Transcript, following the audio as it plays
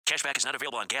Cashback is not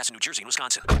available on gas in New Jersey and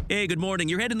Wisconsin. Hey, good morning.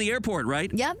 You're heading to the airport,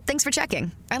 right? Yep, thanks for checking.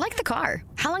 I like the car.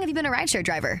 How long have you been a rideshare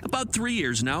driver? About 3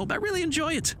 years now. I really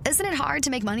enjoy it. Isn't it hard to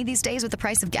make money these days with the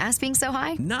price of gas being so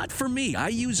high? Not for me. I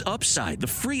use Upside, the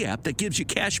free app that gives you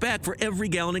cash back for every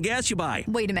gallon of gas you buy.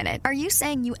 Wait a minute. Are you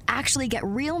saying you actually get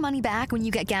real money back when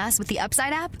you get gas with the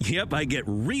Upside app? Yep, I get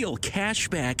real cash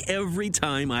back every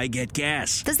time I get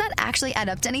gas. Does that actually add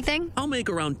up to anything? I'll make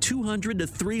around $200 to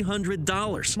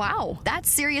 $300. Wow, that's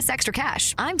serious extra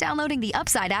cash. I'm downloading the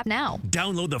Upside app now.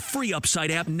 Download the free Upside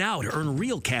app now to earn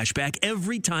real cash back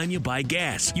every time you buy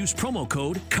gas. Use promo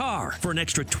code CAR for an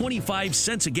extra 25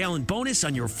 cents a gallon bonus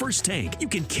on your first tank. You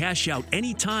can cash out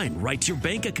anytime right to your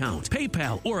bank account,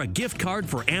 PayPal, or a gift card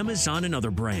for Amazon and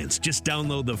other brands. Just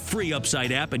download the free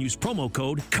Upside app and use promo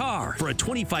code CAR for a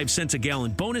 25 cents a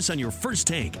gallon bonus on your first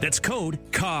tank. That's code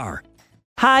CAR.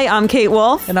 Hi, I'm Kate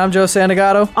Wolf. And I'm Joe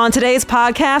Santagato. On today's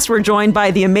podcast, we're joined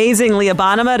by the amazing Leah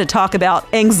Bonnema to talk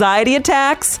about anxiety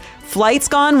attacks, flights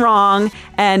gone wrong,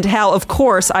 and how, of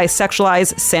course, I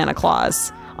sexualize Santa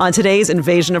Claus on today's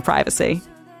Invasion of Privacy.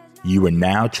 You are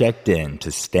now checked in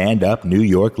to Stand Up New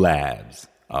York Labs.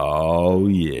 Oh,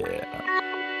 yeah.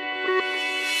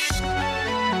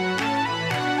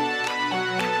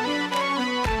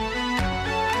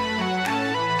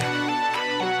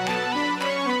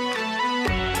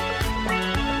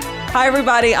 Hi,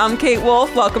 everybody. I'm Kate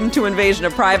Wolf. Welcome to Invasion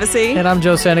of Privacy. And I'm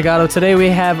Joe Santagato. Today we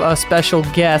have a special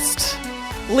guest.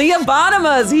 Leah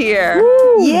Bonnema's here.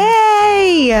 Woo.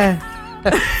 Yay!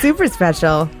 Super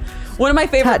special. One of my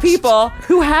favorite people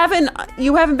who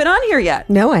you haven't been on here yet.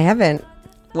 No, I haven't.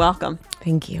 Welcome.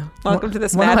 Thank you. Welcome to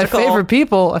this One magical... of my favorite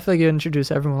people. I feel like you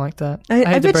introduce everyone like that.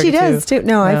 I bet she does, too.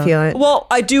 No, yeah. I feel it. Well,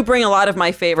 I do bring a lot of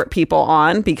my favorite people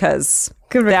on because...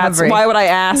 That's why would I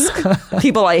ask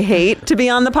people I hate to be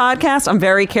on the podcast? I'm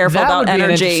very careful about energy. That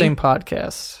would be an interesting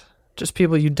podcast. Just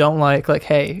people you don't like,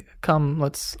 hey, come,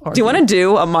 let's argue. Do you want to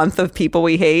do a month of people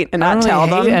we hate and not tell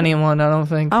them? I don't hate anyone, I don't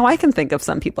think. Oh, I can think of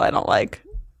some people I don't like.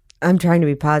 I'm trying to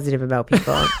be positive about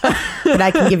people, but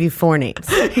I can give you 4 names.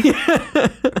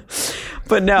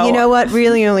 But no. You know what?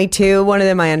 Really only 2. One of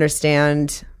them I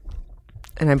understand.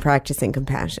 And I'm practicing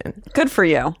compassion. Good for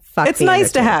you. Fuck it's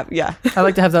nice to have, yeah. I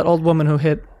like to have that old woman who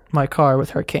hit my car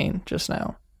with her cane just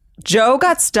now. Joe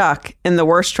got stuck in the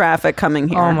worst traffic coming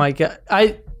here. Oh my God.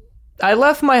 I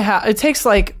left my house. It takes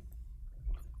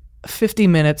 50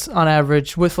 minutes on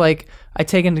average with I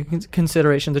take into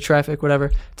consideration the traffic,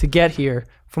 whatever, to get here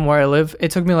from where I live. It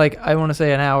took me I want to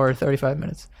say an hour or 35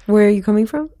 minutes. Where are you coming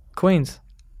from? Queens.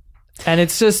 And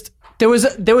it's just, there was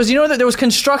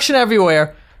construction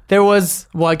everywhere. There was,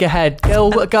 go ahead. Go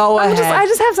ahead. I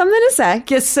just have something to say.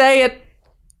 Just say it.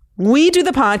 We do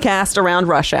the podcast around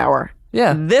rush hour.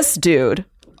 Yeah. This dude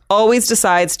always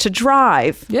decides to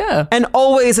drive. Yeah. And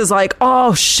always is like,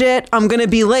 oh shit, I'm going to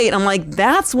be late. I'm like,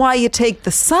 that's why you take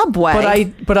the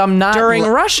subway. But I'm not during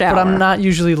rush hour. But I'm not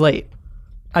usually late.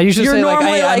 I usually You're say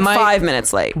normally I might, 5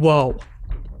 minutes late. Whoa.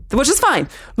 Which is fine.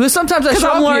 Sometimes I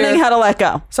show up I'm learning here, how to let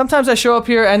go. Sometimes I show up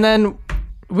here and then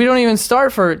we don't even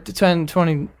start for 10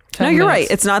 No, you're minutes. right.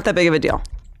 It's not that big of a deal.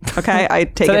 Okay, I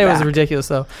take Today it back. was ridiculous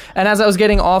though. And as I was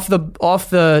getting off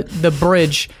the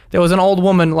bridge, there was an old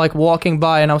woman walking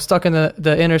by, and I was stuck in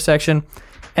the intersection,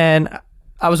 and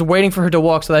I was waiting for her to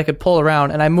walk so that I could pull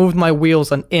around, and I moved my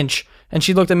wheels an inch, and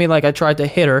she looked at me like I tried to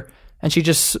hit her, and she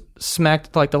just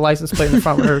smacked the license plate in the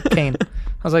front with her cane.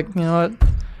 I was like, you know what,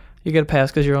 you get a pass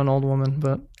because you're an old woman.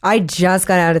 But I just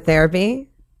got out of therapy.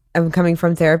 I'm coming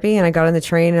from therapy, and I got on the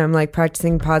train, and I'm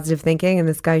practicing positive thinking, and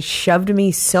this guy shoved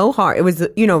me so hard. It was,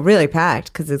 really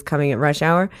packed because it's coming at rush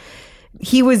hour.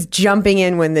 He was jumping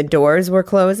in when the doors were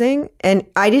closing, and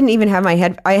I didn't even have I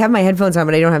have my headphones on,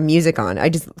 but I don't have music on. I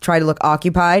just try to look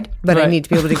occupied, but right. I need to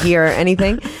be able to hear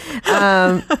anything.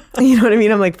 You know what I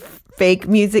mean? I'm fake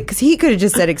music, because he could have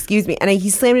just said, excuse me. And he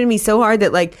slammed into me so hard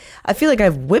that I feel like I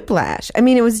have whiplash. I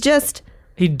mean, it was just...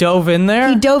 He dove in there?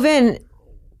 He dove in...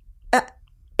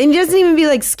 And he doesn't even be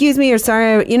excuse me or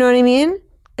sorry, you know what I mean?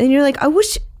 And you're I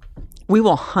wish... We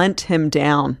will hunt him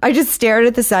down. I just stared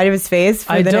at the side of his face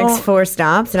for the next 4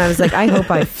 stops, and I was I hope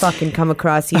I fucking come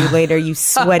across you later, you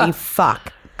sweaty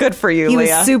fuck. Good for you, Leah. He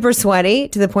was super sweaty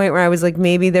to the point where I was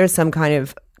maybe there's some kind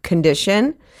of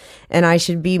condition, and I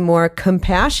should be more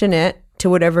compassionate to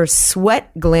whatever sweat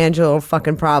glandular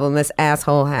fucking problem this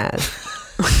asshole has.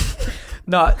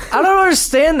 No, I don't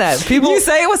understand that. People, you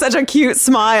say it with such a cute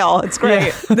smile. It's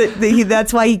great. Yeah.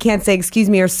 That's why he can't say excuse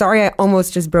me or sorry. I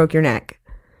almost just broke your neck.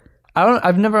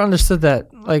 I've never understood that.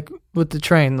 With the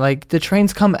train, the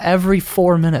trains come every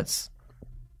 4 minutes.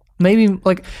 Maybe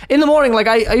in the morning.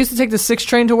 I used to take the 6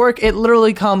 train to work. It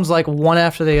literally comes one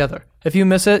after the other. If you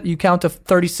miss it, you count to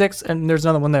 36 and there's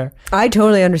another one there. I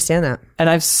totally understand that. And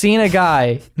I've seen a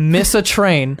guy miss a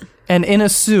train and in a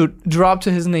suit drop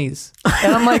to his knees.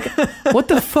 And I'm like, what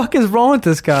the fuck is wrong with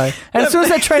this guy? And as soon as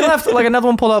that train left, like another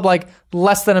one pulled up like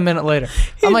less than a minute later.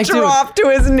 I'm like, dropped to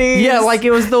his knees. Yeah, like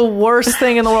it was the worst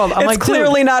thing in the world. I'm It's like,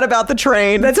 clearly not about the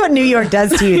train. That's what New York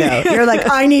does to you, though. You're like,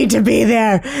 I need to be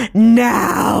there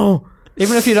now.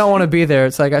 even if you don't want to be there,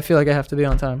 it's like, I feel like I have to be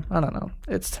on time. I don't know.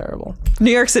 It's terrible. New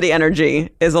York City energy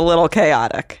is a little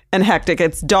chaotic and hectic.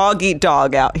 It's dog eat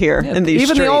dog out here in these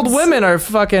Even streets. the old women are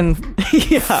fucking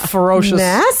ferocious.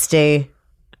 Nasty.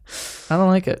 I don't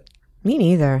like it. Me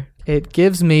neither. It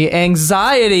gives me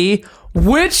anxiety,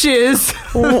 which is...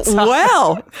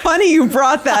 Well, funny you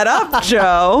brought that up,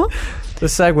 Joe. The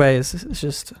segue is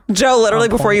just... Joe, literally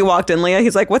before you walked in, Leah,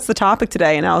 he's like, what's the topic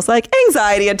today? And I was like,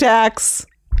 anxiety attacks.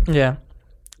 Yeah.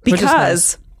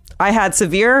 Because I had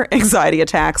severe anxiety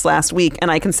attacks last week, and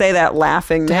I can say that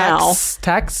laughing now.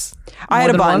 Tax? I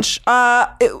had a bunch.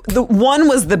 The one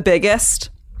was the biggest,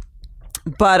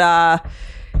 but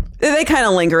they kind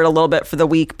of lingered a little bit for the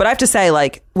week. But I have to say,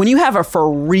 like, when you have a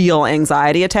for real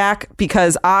anxiety attack,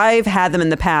 because I've had them in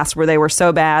the past where they were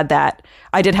so bad that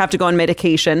I did have to go on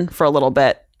medication for a little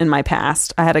bit in my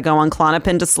past. I had to go on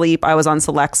Klonopin to sleep. I was on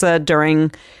Celexa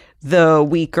during the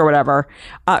week or whatever,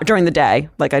 during the day.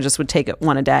 Like, I just would take it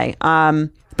one a day. But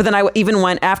then I even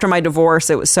went after my divorce.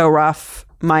 It was so rough.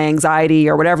 My anxiety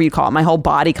or whatever you call it, my whole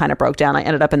body kind of broke down. I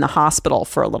ended up in the hospital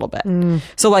for a little bit.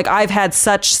 So like I've had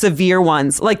such severe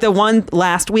ones. Like the one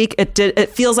last week, it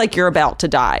feels like you're about to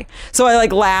die. So I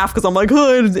like laugh because I'm like,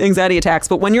 oh, anxiety attacks.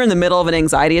 But when you're in the middle of an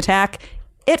anxiety attack,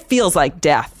 it feels like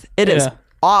death. It is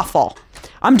awful.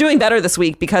 I'm doing better this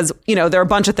week because, you know, there are a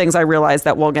bunch of things I realized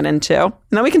that we'll get into. And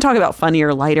then we can talk about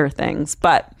funnier, lighter things.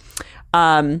 But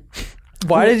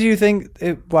why did you think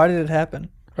why did it happen?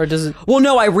 Or does it? Well,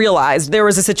 no, I realized there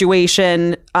was a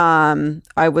situation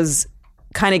I was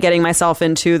kind of getting myself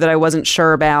into that I wasn't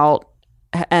sure about,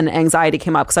 and anxiety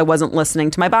came up because I wasn't listening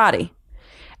to my body.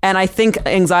 And I think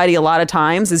anxiety a lot of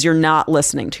times is you're not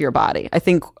listening to your body. I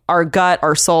think our gut,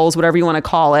 our souls, whatever you want to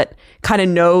call it, kind of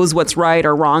knows what's right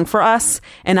or wrong for us.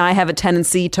 And I have a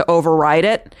tendency to override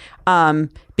it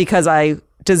because I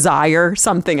desire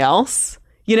something else.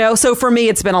 You know, so for me,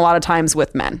 it's been a lot of times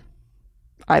with men.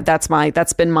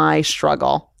 That's been my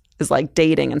struggle, is like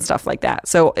dating and stuff like that.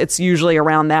 So it's usually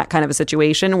around that kind of a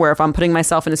situation where if I'm putting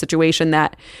myself in a situation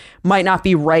that might not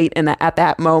be right at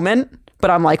that moment,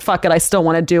 but I'm like, fuck it, I still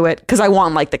want to do it because I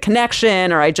want like the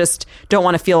connection, or I just don't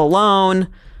want to feel alone.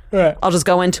 Right. I'll just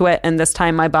go into it. And this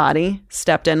time my body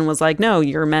stepped in and was like, no,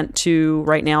 you're meant to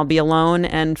right now be alone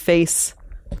and face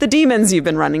the demons you've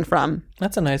been running from.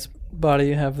 That's a nice body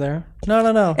you have there.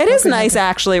 No. It is nice,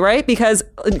 actually, right? Because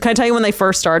can I tell you, when they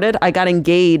first started, I got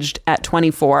engaged at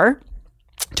 24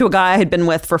 to a guy I had been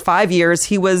with for 5 years.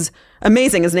 He was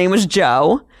amazing. His name was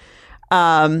Joe.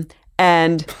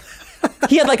 And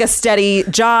he had like a steady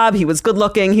job. He was good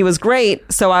looking. He was great.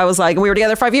 So I was like, we were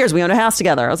together 5 years. We owned a house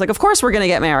together. I was like, of course we're going to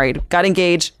get married. Got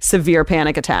engaged, severe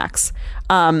panic attacks.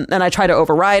 And I tried to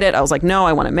override it. I was like, no,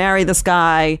 I want to marry this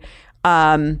guy.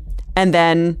 And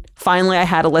then finally I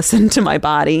had to listen to my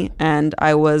body, and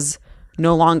I was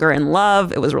no longer in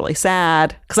love. It was really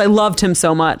sad because I loved him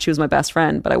so much. He was my best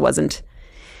friend, but I wasn't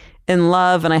in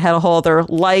love, and I had a whole other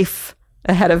life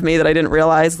ahead of me that I didn't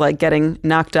realize, like getting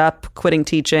knocked up, quitting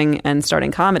teaching, and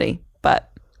starting comedy. But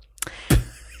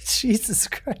Jesus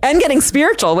Christ. and getting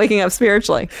spiritual, waking up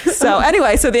spiritually. So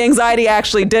anyway, so the anxiety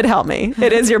actually did help me.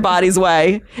 It is your body's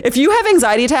way. If you have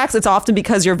anxiety attacks, it's often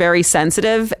because you're very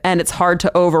sensitive and it's hard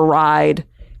to override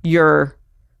your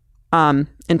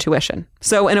intuition.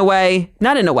 So in a way,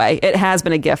 not in a way, it has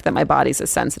been a gift that my body's as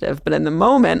sensitive. But in the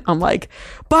moment, I'm like,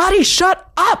 body, shut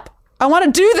up. I want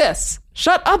to do this.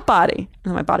 Shut up, body.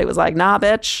 And my body was like, nah,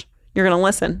 bitch, you're going to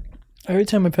listen. Every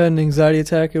time I've had an anxiety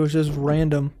attack, it was just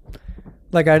random.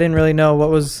 Like, I didn't really know what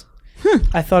was...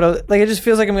 I thought, like, it just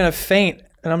feels like I'm going to faint.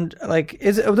 And I'm like...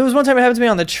 there was one time it happened to me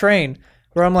on the train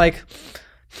where I'm like...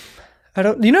 I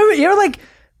don't... You ever, like,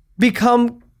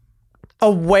 become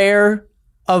aware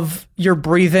of your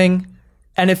breathing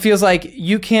and it feels like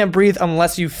you can't breathe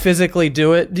unless you physically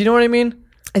do it? Do you know what I mean?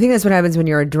 I think that's what happens when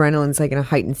your adrenaline's like in a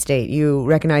heightened state. You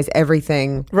recognize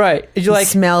everything. Right. You like...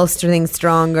 smell things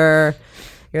stronger.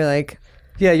 You're like...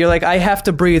 Yeah, you're like, I have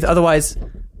to breathe, otherwise...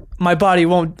 my body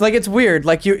won't, like, it's weird.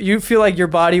 Like, you feel like your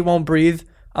body won't breathe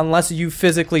unless you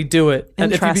physically do it.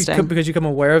 And Interesting. because you become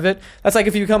aware of it. That's like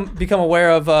if you become aware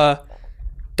of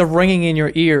the ringing in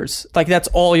your ears. Like, that's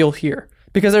all you'll hear.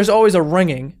 Because there's always a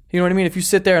ringing. You know what I mean? If you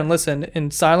sit there and listen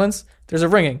in silence, there's a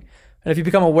ringing. And if you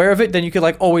become aware of it, then you could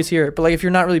like always hear it. But like if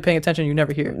you're not really paying attention, you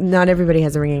never hear it. Not everybody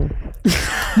has a ringing.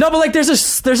 No, but like there's a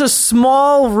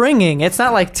small ringing. It's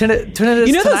not like tinnitus.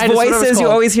 You know those tinnitus, whatever it's voices you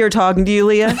called. always hear talking to you,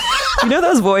 Leah? You know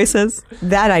those voices?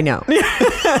 That I know.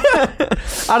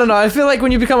 I don't know. I feel like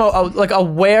when you become like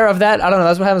aware of that, I don't know.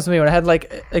 That's what happens to me when I had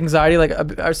like anxiety.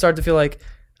 Like I start to feel like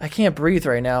I can't breathe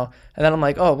right now, and then I'm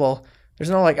like, oh well,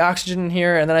 there's no like oxygen in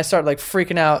here, and then I start like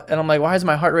freaking out, and I'm like, why is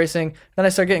my heart racing? Then I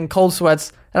start getting cold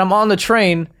sweats, and I'm on the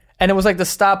train, and it was like the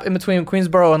stop in between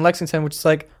Queensboro and Lexington, which is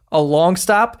like a long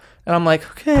stop, and I'm like,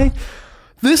 okay.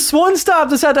 This one stop,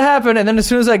 this had to happen. And then as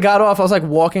soon as I got off, I was like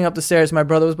walking up the stairs. My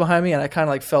brother was behind me, and I kind of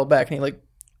like fell back, and he like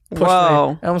pushed me.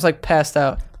 And I was like passed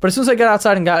out. But as soon as I got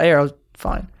outside and got air, I was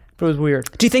fine. But it was weird.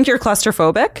 Do you think you're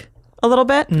claustrophobic a little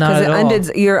bit? Not at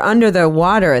all. You're under the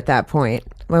water at that point.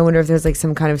 I wonder if there's like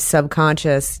some kind of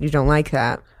subconscious, you don't like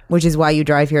that, which is why you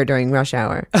drive here during rush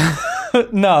hour.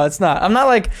 No, it's not. I'm not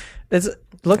like,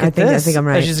 look at this. I think I'm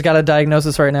right. I just got a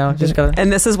diagnosis right now.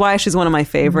 And this is why she's one of my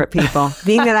favorite people.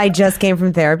 Being that I just came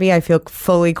from therapy, I feel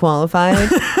fully qualified.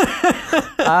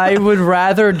 I would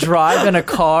rather drive in a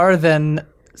car than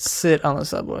sit on the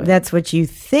subway. That's what you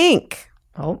think.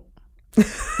 Oh.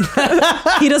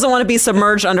 He doesn't want to be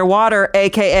submerged underwater,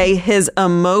 aka his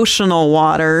emotional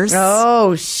waters.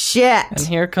 Oh shit! And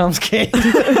here comes Kate.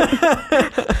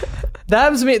 That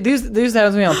happens to me. These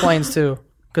happens to me on planes too,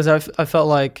 because I felt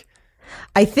like.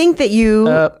 I think that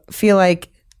you feel like.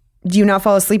 Do you not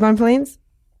fall asleep on planes?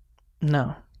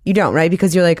 No. You don't, right?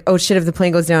 Because you're like, oh shit! If the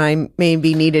plane goes down, I may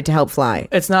be needed to help fly.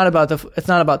 It's not about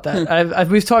that.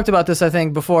 We've talked about this, I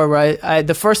think, before. Where I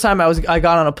the first time I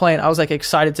got on a plane, I was like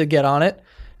excited to get on it,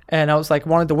 and I was like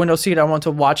wanted the window seat. I wanted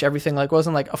to watch everything. Like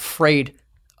wasn't like afraid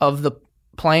of the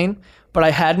plane, but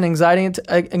I had an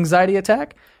anxiety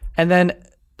attack, and then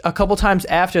a couple times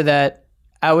after that,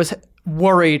 I was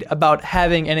worried about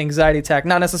having an anxiety attack.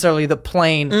 Not necessarily the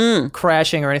plane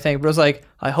crashing or anything, but it was like,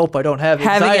 I hope I don't have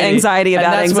anxiety. Having anxiety about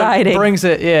and that's anxiety what brings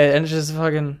it, yeah, and it's just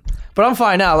fucking. But I'm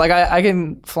fine now. Like I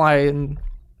can fly, and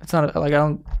it's not like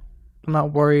I'm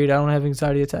not worried. I don't have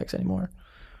anxiety attacks anymore.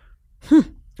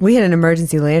 We had an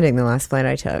emergency landing the last flight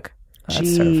I took. That's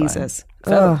Jesus.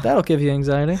 terrifying. That'll give you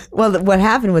anxiety. Well, what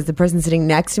happened was the person sitting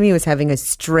next to me was having a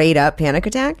straight up panic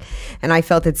attack, and I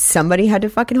felt that somebody had to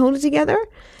fucking hold it together.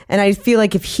 And I feel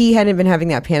like if he hadn't been having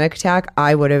that panic attack,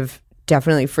 I would have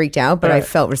definitely freaked out, but I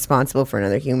felt responsible for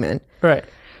another human. Right.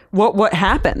 What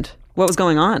happened? What was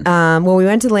going on? Well, we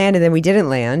went to land and then we didn't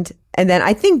land. And then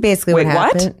I think basically Wait,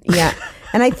 what happened. Yeah.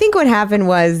 And I think what happened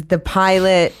was the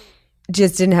pilot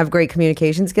just didn't have great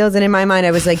communication skills. And in my mind,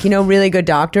 I was like, really good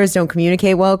doctors don't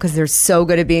communicate well because they're so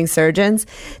good at being surgeons.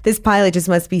 This pilot just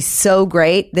must be so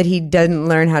great that he doesn't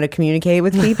learn how to communicate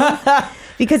with people.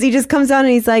 Because he just comes on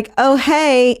and he's like, oh,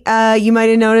 hey, you might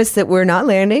have noticed that we're not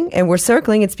landing and we're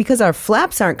circling. It's because our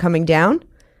flaps aren't coming down.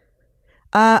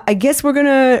 I guess we're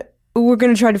gonna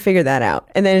try to figure that out.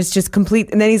 And then it's just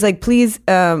complete. And then he's like, please,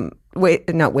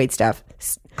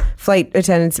 flight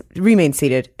attendants remain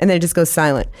seated. And then it just goes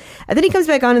silent. And then he comes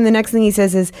back on and the next thing he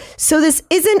says is, so this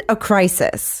isn't a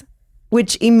crisis.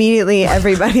 Which immediately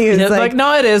everybody is like,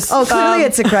 no, it is. Oh, clearly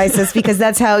it's a crisis because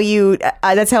that's how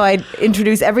I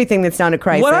introduce everything that's not a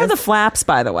crisis. What are the flaps,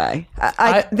 by the way?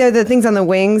 They're the things on the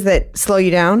wings that slow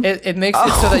you down. It makes it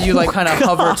so that you like kind of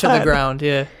hover to the ground.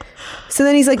 Yeah. So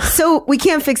then he's like, so we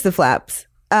can't fix the flaps.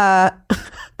 That's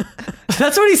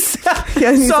what he said.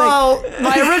 Yeah, so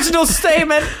my original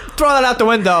statement, throw that out the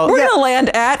window. We're going to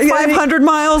land at 500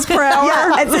 miles per hour.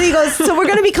 Yeah, and so he goes, so we're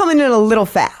going to be coming in a little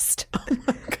fast.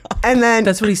 And then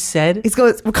that's what he said. He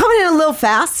goes, we're coming in a little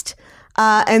fast,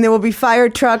 and there will be fire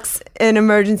trucks and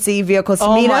emergency vehicles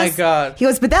to meet us. Oh my God. He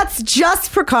goes, but that's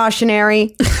just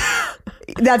precautionary.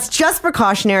 That's just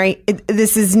precautionary.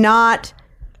 This is not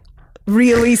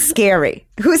really scary.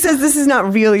 Who says this is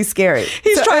not really scary?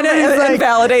 He's trying to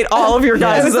invalidate all of your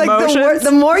guys' emotions.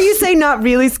 The more you say not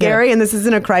really scary and this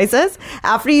isn't a crisis,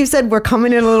 after you said we're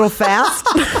coming in a little fast.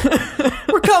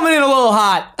 We're coming in a little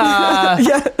hot.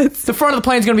 The front of the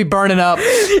plane's going to be burning up.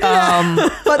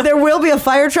 But there will be a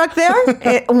fire truck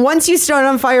there. Once you start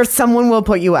on fire, someone will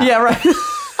put you out. Yeah, right.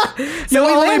 So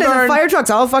we land and the fire trucks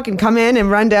all fucking come in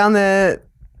and run down the...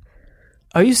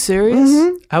 Are you serious?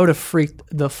 Mm-hmm. I would have freaked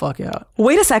the fuck out.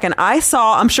 Wait a second.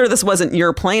 I'm sure this wasn't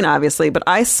your plane, obviously, but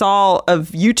I saw a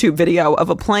YouTube video of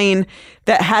a plane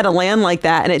that had a land like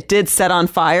that and it did set on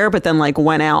fire, but then like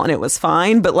went out and it was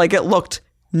fine. But like it looked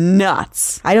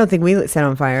nuts. I don't think we set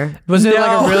on fire. Was it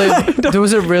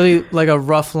was it really like a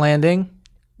rough landing?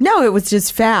 No, it was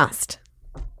just fast.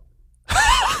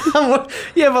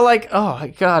 Yeah, but like, oh my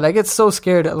God, I get so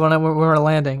scared when we're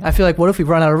landing. I feel like, what if we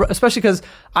run out of, especially because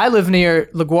I live near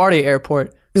LaGuardia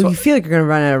Airport. So you feel like you're going to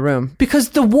run out of room. Because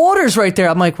the water's right there.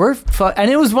 I'm like, and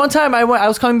it was one time I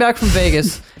was coming back from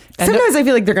Vegas. And Sometimes I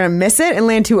feel like they're going to miss it and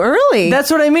land too early.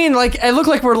 That's what I mean. Like, I look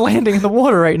like we're landing in the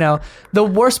water right now. The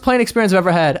worst plane experience I've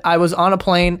ever had. I was on a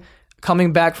plane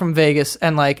coming back from Vegas,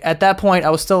 and like at that point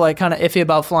I was still like kind of iffy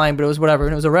about flying, but it was whatever.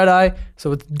 And it was a red eye,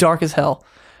 so it's dark as hell.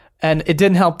 And it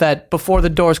didn't help that before the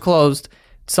doors closed,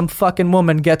 some fucking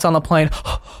woman gets on the plane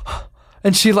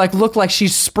and she like looked like she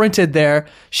sprinted there.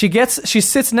 She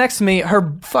sits next to me.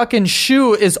 Her fucking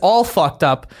shoe is all fucked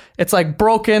up. It's like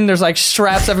broken. There's like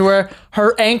straps everywhere.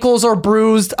 Her ankles are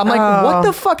bruised. I'm like, what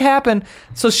the fuck happened?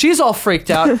 So she's all freaked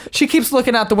out. She keeps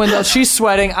looking out the window. She's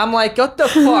sweating. I'm like, what the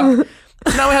fuck?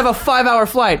 Now we have a 5-hour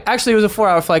flight. Actually, it was a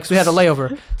 4-hour flight because we had a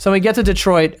layover. So we get to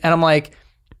Detroit and I'm like,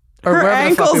 or Her wherever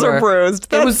the fuck ankles we are were.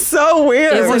 bruised. That's It was so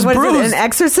weird. It was What is it, bruised. an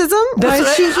exorcism? Why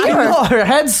is she I here? know, her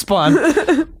head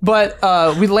spun. But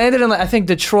we landed in, like, I think,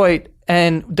 Detroit,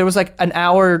 and there was like an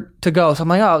hour to go. So I'm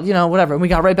like, oh, whatever. And we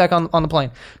got right back on the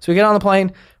plane. So we get on the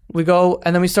plane, we go,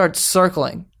 and then we start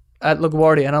circling at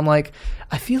LaGuardia. And I'm like,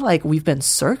 I feel like we've been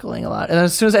circling a lot. And then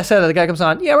as soon as I said that, the guy comes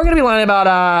on, yeah, we're going to be landing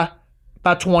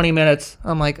about 20 minutes.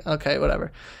 I'm like, okay,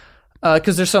 whatever.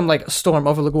 Because there's some like storm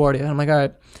over LaGuardia. And I'm like, all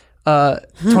right.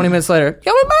 20 minutes later,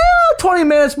 yeah, we're about 20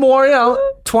 minutes more,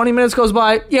 20 minutes goes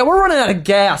by. Yeah, we're running out of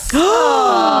gas. We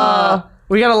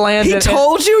got to land. He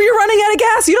told you you're running out of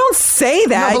gas. You don't say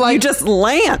that. No, but, like, you just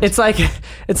land. It's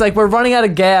like we're running out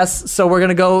of gas, so we're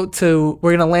going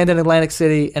to land in Atlantic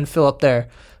City and fill up there.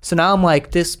 So now I'm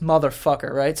like, this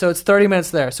motherfucker, right? So it's 30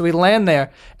 minutes there. So we land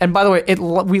there. And by the way,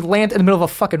 we land in the middle of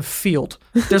a fucking field.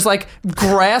 There's like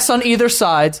grass on either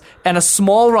sides and a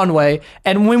small runway.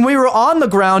 And when we were on the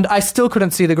ground, I still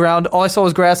couldn't see the ground. All I saw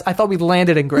was grass. I thought we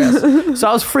landed in grass. So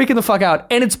I was freaking the fuck out.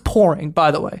 And it's pouring, by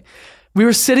the way. We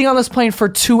were sitting on this plane for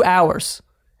 2 hours.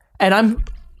 And I'm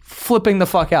flipping the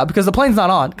fuck out because the plane's not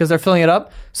on because they're filling it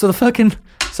up. So the fucking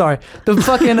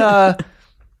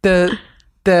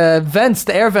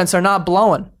the air vents are not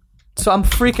blowing. So I'm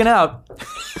freaking out.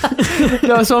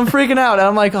 So I'm freaking out. And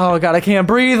I'm like, oh God, I can't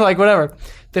breathe. Like, whatever.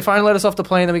 They finally let us off the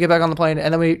plane. Then we get back on the plane.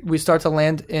 And then we start to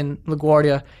land in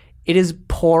LaGuardia. It is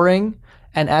pouring.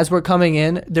 And as we're coming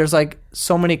in, there's like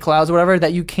so many clouds or whatever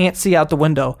that you can't see out the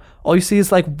window. All you see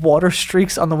is like water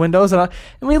streaks on the windows. And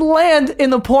we land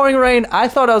in the pouring rain. I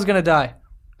thought I was going to die.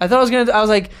 I was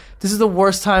like, this is the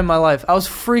worst time in my life. I was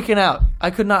freaking out.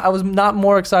 I was not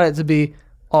more excited to be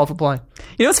off a plane.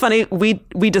 You know what's funny?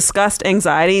 We discussed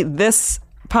anxiety. This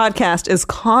podcast is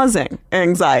causing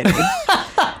anxiety.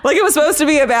 Like, it was supposed to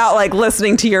be about like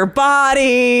listening to your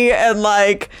body, and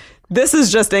like this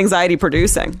is just anxiety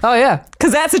producing. Oh yeah,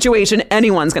 because that situation,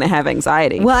 anyone's going to have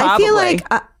anxiety. Well, probably. I feel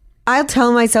like I'll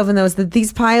tell myself in those that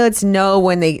these pilots know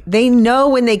when they know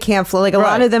when they can't fly. Like a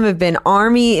lot of them have been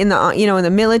Army in the in the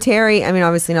military. I mean,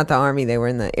 obviously not the Army; they were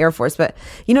in the Air Force. But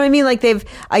you know what I mean? Like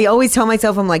I always tell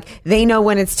myself, I'm like, they know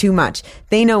when it's too much.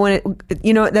 They know when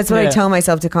it. That's what I tell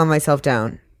myself to calm myself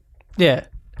down. Yeah,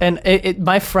 and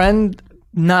my friend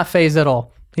not phased at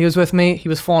all. He was with me. He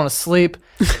was falling asleep,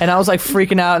 and I was like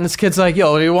freaking out. And this kid's like,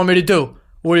 "Yo, what do you want me to do?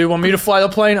 What do you want me to fly the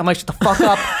plane?" I'm like, "Shut the fuck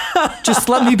up! Just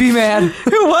let me be, man."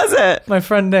 Who was it? My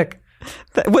friend Nick.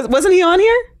 Wasn't he on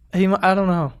here? I don't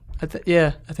know. I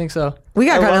think so. We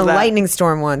got caught in a that. lightning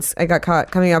storm once. I got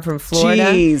caught coming up from Florida.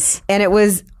 Jeez. And it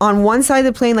was on one side of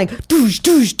the plane, like, doosh,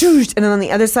 doosh, doosh. And then on the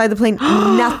other side of the plane,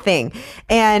 nothing.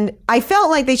 And I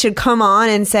felt like they should come on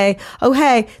and say, oh,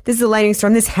 hey, this is a lightning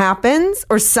storm. This happens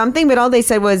or something. But all they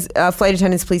said was, flight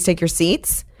attendants, please take your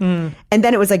seats. And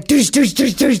then it was like, doosh, doosh,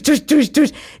 doosh, doosh, doosh, doosh,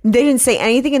 doosh. They didn't say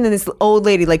anything. And then this old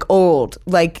lady, old.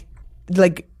 Like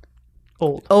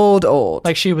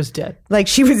she was dead. Like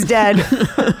she was dead.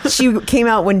 She came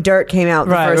out when Dirt came out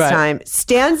the first time.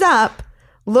 Stands up,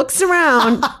 looks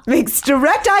around, makes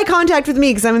direct eye contact with me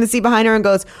because I'm in the seat behind her and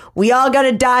goes, we all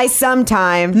gotta die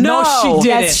sometime. No, she didn't.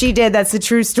 Yes, she did. That's the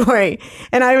true story.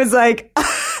 And I was like...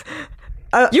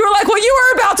 you were like, well, you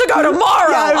were about to go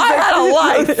tomorrow. Yeah, I had a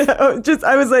life.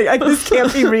 I was like, this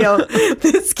can't be real.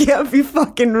 This can't be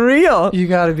fucking real. You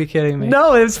gotta be kidding me.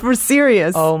 No, it's for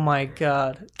serious. Oh my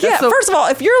God. Yeah, first of all,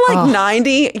 if you're like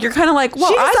 90, you're kind of like,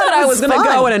 well, I thought I was going to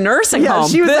go in a nursing home.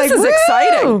 She was this like, is woo!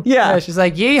 exciting. Yeah, she's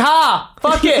like, yeehaw,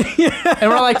 fuck it.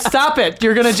 And we're like, stop it.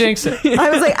 You're going to jinx it.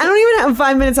 I was like, I don't even have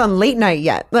 5 minutes on late night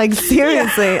yet. Like,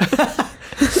 seriously.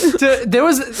 There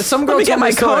was some girl. Let me get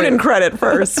my Conan credit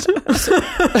first.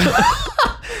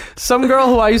 Some girl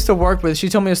who I used to work with, she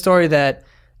told me a story that,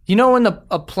 when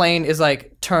a plane is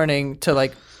like turning to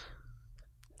like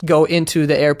go into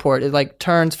the airport. It like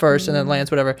turns first and then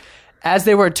lands, whatever. As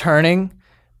they were turning,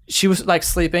 she was like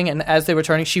sleeping, and as they were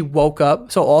turning, she woke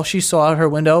up. So all she saw out her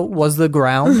window was the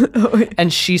ground,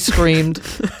 and she screamed,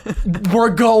 "We're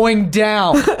going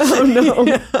down!" Oh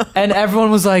no! And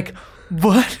everyone was like,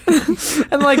 "What?"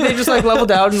 And like they just like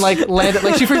leveled out and like landed.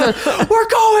 Like she freaked out. "We're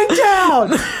going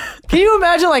down!" Can you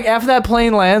imagine, like, after that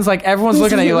plane lands, like, everyone's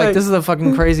looking at you like, this is a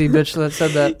fucking crazy bitch that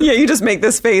said that. Yeah, you just make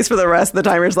this face for the rest of the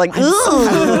time. You're just like,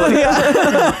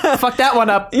 Fuck that one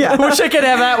up. Yeah. Wish I could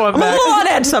have that one I'm a back. little on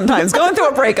edge sometimes. Going through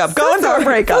a breakup.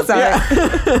 Yeah.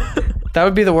 That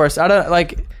would be the worst. I don't,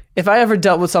 like, if I ever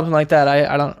dealt with something like that,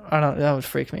 I don't, that would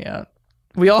freak me out.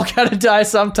 We all gotta die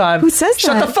sometime. Who says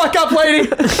Shut that? the fuck up, lady.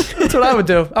 That's what I would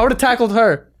do. I would have tackled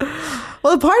her.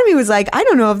 Well, part of me was like, I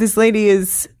don't know if this lady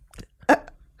is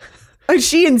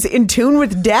she in tune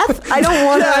with death? I don't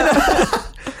want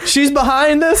to. She's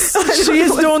behind this. She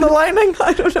is doing the lightning.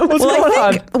 I don't know what's going I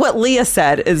on. think what Leah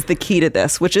said is the key to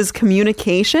this, which is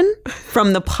communication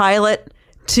from the pilot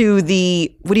to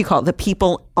the, what do you call it, the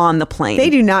people on the plane. They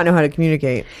do not know how to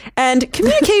communicate. And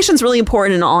communication's really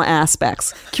important in all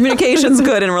aspects. Communication's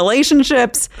good in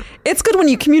relationships. It's good when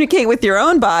you communicate with your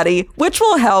own body, which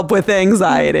will help with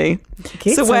anxiety.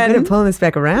 Kate's so good at pulling this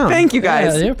back around. Thank you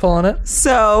guys. Yeah, you're pulling it.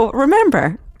 So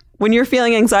remember, when you're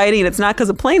feeling anxiety and it's not because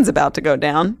a plane's about to go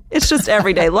down, it's just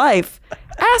everyday life.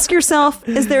 Ask yourself,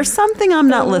 is there something I'm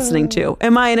not listening to?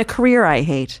 Am I in a career I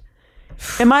hate?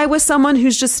 Am I with someone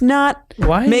who's just not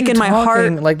making my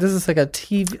heart like this is like a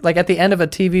TV, like at the end of a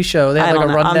TV show? They have like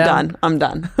a rundown. I'm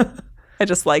done. I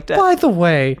just liked it. By the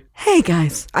way, hey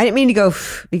guys, I didn't mean to go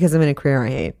because I'm in a career I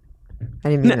hate. I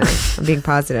didn't mean that. I'm being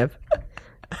positive.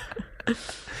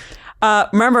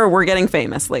 Remember, we're getting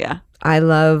famous, Leah.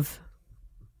 We're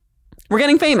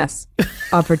getting famous.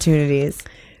 Opportunities.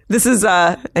 This is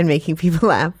and making people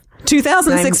laugh.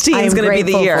 2016 is going to be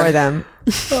the year for them.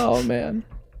 Oh man,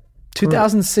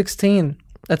 2016.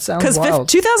 That sounds wild.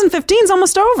 2015 is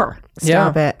almost over.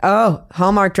 Stop it. Oh,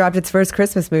 Hallmark dropped its first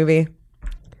Christmas movie.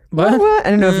 What? I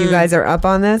don't know if you guys are up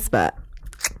on this, but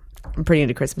I'm pretty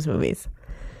into Christmas movies.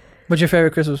 What's your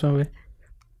favorite Christmas movie?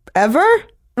 Ever?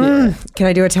 Yeah. Can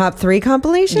I do a top 3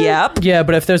 compilation? Yep. Yeah,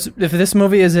 but if this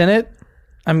movie is in it,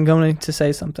 I'm going to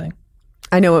say something.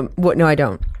 I know what. No, I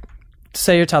don't.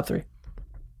 Say your top 3.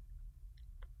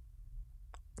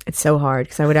 It's so hard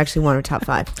because I would actually want a top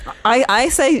 5. I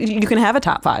say you can have a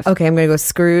top 5. Okay, I'm going to go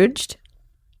Scrooged.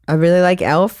 I really like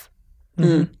Elf.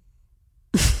 Mm.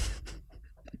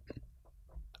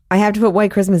 I have to put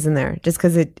White Christmas in there just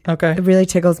because it really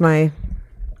tickles my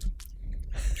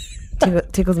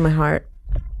heart.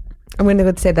 I'm going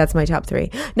to say that's my top 3.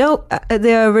 No,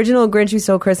 the original Grinch Who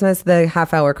Stole Christmas, the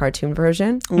half-hour cartoon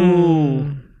version.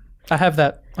 Ooh. I have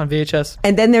that on VHS.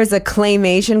 And then there's a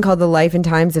claymation called The Life and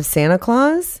Times of Santa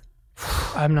Claus.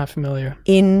 I'm not familiar.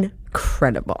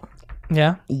 Incredible.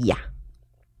 Yeah? Yeah.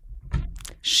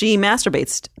 She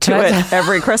masturbates to it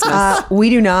every Christmas. We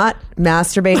do not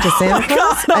masturbate to Santa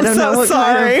Claus. God, I don't know what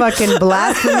kind of fucking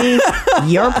blasphemy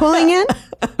you're pulling in.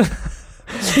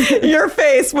 Your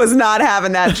face was not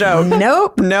having that joke.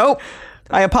 Nope.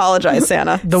 I apologize,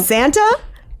 Santa. Santa?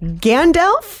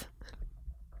 Gandalf?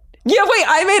 Yeah, wait,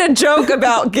 I made a joke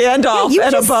about Gandalf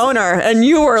and a boner, and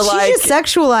you were like... She just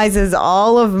sexualizes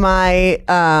all of my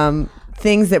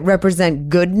things that represent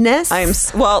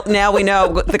goodness. Well, now we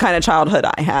know the kind of childhood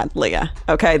I had, Leah.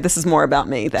 Okay, this is more about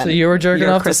me than... So you were jerking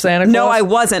off to Santa Claus? No, I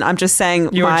wasn't. I'm just saying...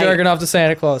 You were jerking off to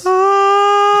Santa Claus.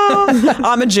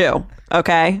 I'm a Jew,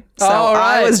 okay? So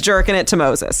I was jerking it to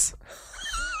Moses.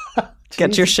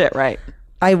 Get your shit right.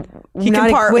 He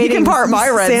can part my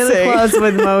Red Santa Sea. Claus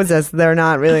with Moses. They're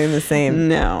not really in the same.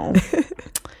 No.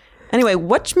 Anyway,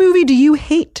 which movie do you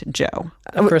hate, Joe?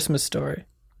 A Christmas Story.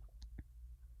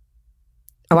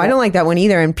 Oh, I don't like that one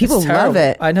either, and people love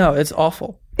it. I know, it's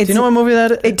awful. Do you know what movie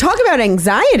that is? Talk about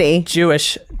anxiety.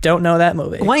 Jewish. Don't know that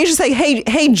movie. Why don't you just say,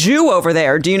 hey, Jew over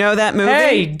there. Do you know that movie?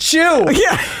 Hey, Jew.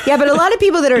 Yeah, but a lot of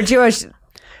people that are Jewish...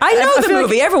 I know the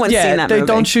movie. Everyone's seen that movie.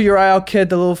 Don't shoot your eye out,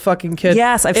 kid. The little fucking kid.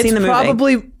 Yes, I've seen the movie. It's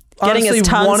probably getting his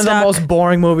tongue one of the stuck. most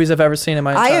boring movies I've ever seen in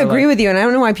my entire life. I agree with you, and I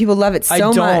don't know why people love it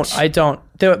so much. I don't.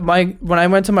 When I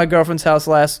went to my girlfriend's house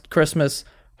last Christmas,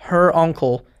 her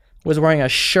uncle was wearing a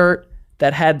shirt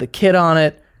that had the kid on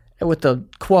it with the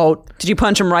quote. Did you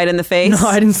punch him right in the face? No,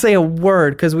 I didn't say a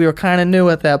word because we were kind of new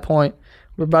at that point.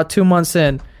 We're about 2 months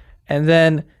in, and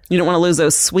then you don't want to lose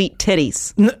those sweet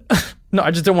titties. No,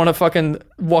 I just didn't want to fucking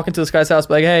walk into this guy's house and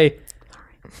be like, hey.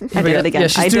 I did it again. Yeah,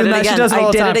 she's I doing did it that. again. She does it all I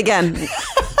the did time. it again.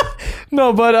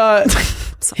 No, but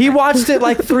he watched it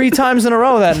like 3 times in a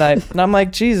row that night. And I'm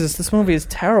like, Jesus, this movie is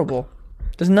terrible.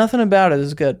 There's nothing about it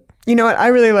that's good. You know what? I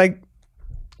really like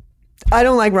I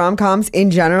don't like rom-coms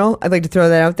in general. I'd like to throw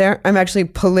that out there. I'm actually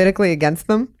politically against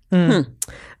them.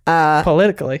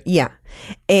 Politically. Yeah.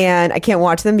 And I can't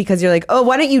watch them because you're like, oh,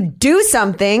 why don't you do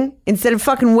something instead of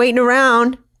fucking waiting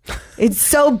around? It's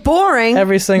so boring.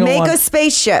 Every single Make one. a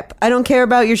spaceship. I don't care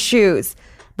about your shoes.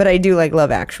 But I do like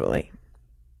Love Actually.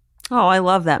 Oh, I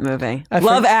love that movie.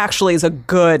 Love Actually is a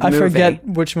good movie. I forget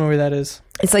which movie that is.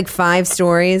 It's like 5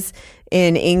 stories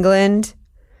in England.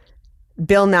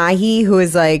 Bill Nighy, who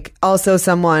is like also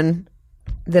someone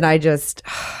that I just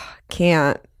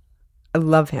can't. I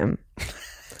love him.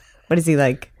 What is he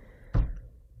like?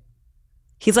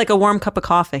 He's like a warm cup of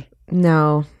coffee.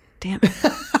 No. Damn it.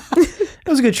 It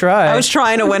was a good try. I was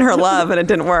trying to win her love and it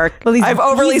didn't work. Well, I've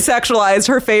overly sexualized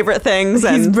her favorite things.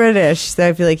 He's And British, so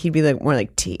I feel like he'd be like more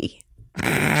like tea.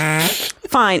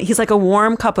 fine. He's like a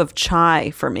warm cup of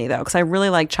chai for me, though, because I really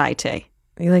like chai tea.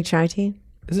 You like chai tea?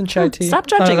 Isn't chai tea? Stop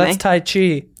judging that's me. Tai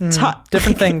Chi.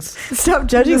 Different things. Stop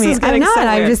judging This me. is I'm getting not. so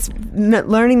I'm weird. just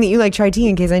learning that you like chai tea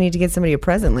in case I need to get somebody a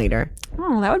present later.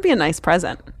 Oh, that would be a nice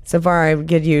present. So far, I would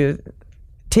get you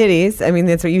titties. I mean,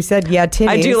 that's what you said. Yeah, titties.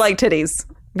 I do like titties.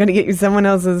 I'm going to get you someone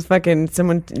else's fucking...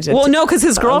 Well, no, because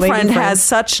his a lady girlfriend friend. has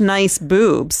such nice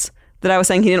boobs that I was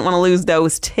saying he didn't want to lose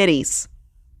those titties.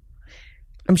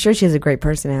 I'm sure she has a great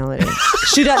personality.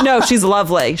 She does. No, she's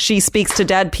lovely. She speaks to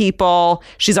dead people.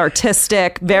 She's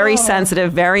artistic, very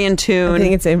sensitive, very in I tune.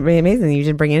 think it's amazing that you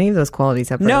didn't bring any of those qualities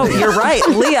up. No, earlier. you're right.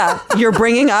 Leah, you're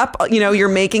bringing up, you're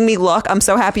making me look. I'm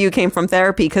so happy you came from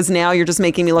therapy because now you're just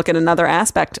making me look at another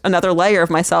aspect, another layer of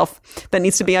myself that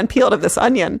needs to be unpeeled of this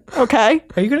onion. Okay?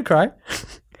 Are you going to cry?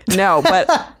 No, but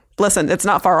listen, it's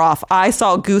not far off. I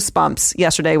saw Goosebumps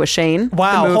yesterday with Shane.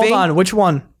 Wow. the movie. Hold on. Which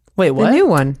one? Wait, The what? new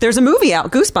one. There's a movie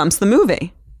out, Goosebumps, the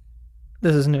movie.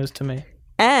 This is news to me.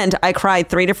 And I cried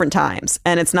 3 different times.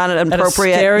 And it's not an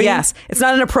appropriate... scary? Yes. It's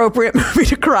not an appropriate movie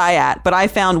to cry at, but I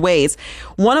found ways.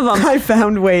 One of them... I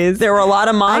found ways. There were a lot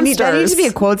of monsters. That needs to be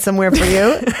a quote somewhere for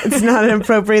you. It's not an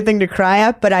appropriate thing to cry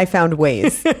at, but I found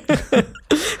ways.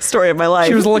 Story of my life.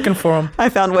 She was looking for him. I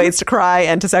found ways to cry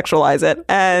and to sexualize it.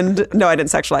 And no, I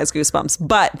didn't sexualize Goosebumps.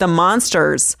 But the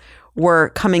monsters were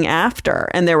coming after.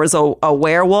 And there was a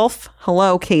werewolf.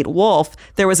 Hello, Kate Wolf.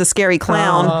 There was a scary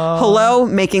clown. Hello,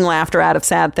 making laughter out of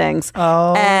sad things.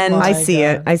 Oh, and I see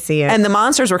it. I see it. And the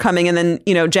monsters were coming. And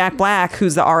then, Jack Black,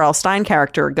 who's the R.L. Stein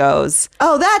character, goes,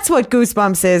 oh, that's what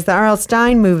Goosebumps is, the R.L.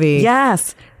 Stein movie.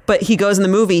 yes. But he goes in the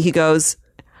movie, he goes,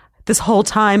 this whole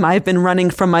time I've been running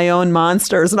from my own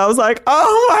monsters. And I was like,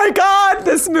 oh my God,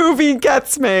 this movie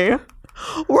gets me.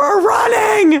 We're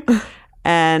running.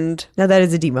 And Now that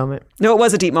is a deep moment. no, it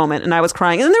was a deep moment. And I was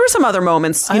crying. And then there were some other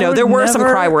moments, there were some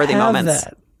cry-worthy moments.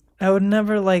 I would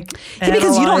never Yeah,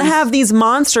 because you don't analyze- have these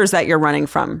monsters that you're running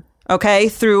from. Okay.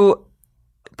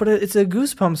 But it's a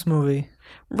Goosebumps movie.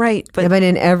 Right. But Yeah, but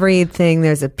in everything,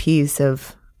 there's a piece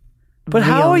of. But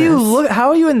how are you realness. How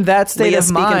are you in that state Leah, of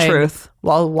speaking mind truth.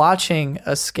 while watching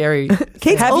a scary?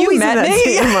 Kate's Have you always in met that me?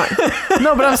 state of mind.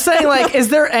 No, but I'm saying, like, is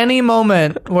there any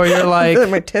moment where you're I feel like like,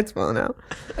 my tits falling out.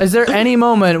 is there any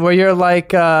moment where you're like,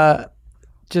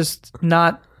 just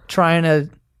not trying to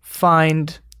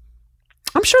find?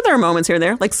 I'm sure there are moments here and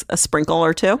there, like a sprinkle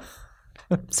or two.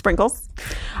 Sprinkles.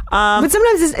 But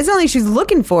sometimes it's not like she's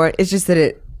looking for it. It's just that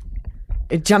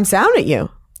it jumps out at you.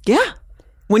 Yeah.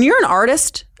 When you're an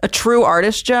artist, a true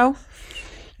artist, Joe,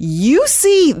 you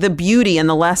see the beauty and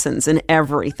the lessons in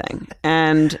everything.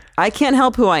 And I can't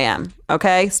help who I am.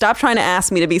 Okay. Stop trying to ask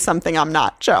me to be something I'm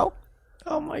not, Joe.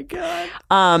 Oh my god!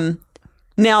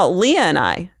 Now, Leah and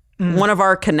I, one of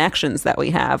our connections that we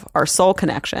have, our soul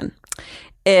connection,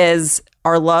 is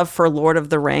our love for Lord of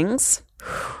the Rings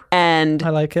and I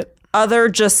like it. other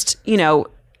just,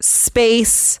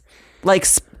 space, like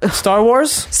Star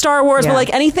Wars. Star Wars, Yeah. but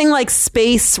like anything like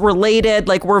space related,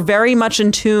 like we're very much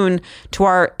in tune to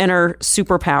our inner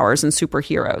superpowers and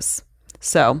superheroes.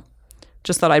 So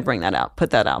just thought I'd bring that out, put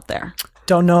that out there.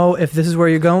 Don't know if this is where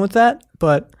you're going with that,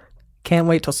 but can't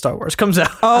wait till Star Wars comes out.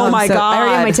 Oh my So God. I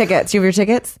already have my tickets. You have your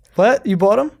tickets? What? You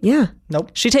bought them? Yeah. Nope.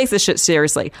 She takes this shit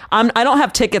seriously. I don't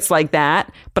have tickets like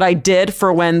that, but I did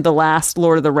for when the last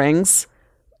Lord of the Rings,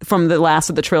 from the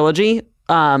last of the trilogy,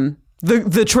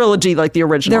 the trilogy, like the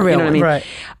original, The real you know what I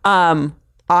one, mean? Right.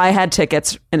 I had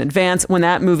tickets in advance. When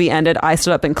that movie ended, I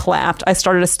stood up and clapped. I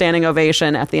started a standing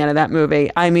ovation at the end of that movie.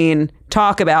 I mean,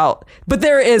 talk about, but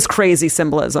there is crazy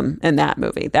symbolism in that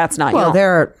movie. That's not, Well,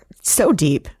 they're so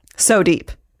deep. so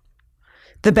deep.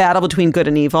 The battle between good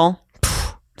and evil.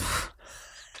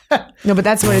 No, but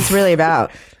that's what it's really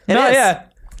about. It No, is. yeah.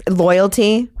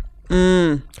 Loyalty,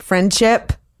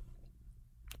 friendship,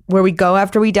 where we go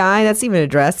after we die. That's even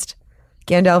addressed.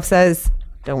 Gandalf says,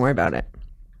 don't worry about it.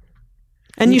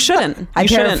 And you shouldn't. I You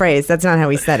shouldn't. paraphrase. That's not how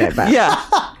he said it, but Yeah.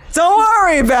 Don't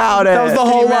worry about it. That was the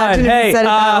whole line. imagine if he Hey, said it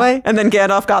that way? And then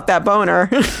Gandalf got that boner.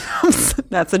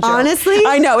 That's a joke. Honestly?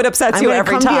 I know it upsets I'm you gonna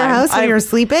every come time. to your house when you're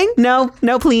sleeping. No,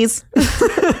 please.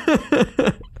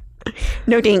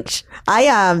 No dinks.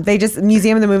 They just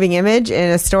Museum of the Moving Image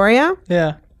in Astoria.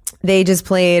 Yeah. They just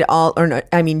played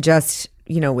just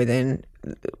within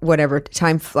whatever,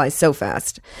 time flies so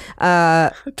fast.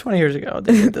 20 years ago,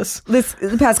 they did this.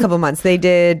 The past couple months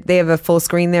they have a full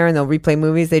screen there, and they'll replay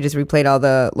movies. They just replayed all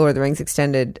the Lord of the Rings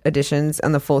extended editions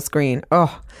on the full screen.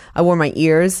 Oh, I wore my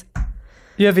ears.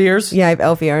 You have ears? Yeah, I have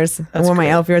elf ears. I wore my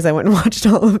elf ears. I went and watched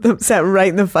all of them, sat right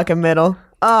in the fucking middle.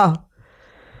 Oh,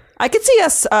 I could see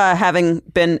us having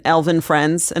been elven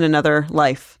friends in another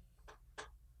life.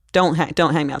 Don't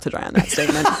hang me out to dry on that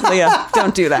statement. Leah,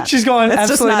 don't do that. She's going, It's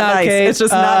just absolutely not not, nice. Kate. It's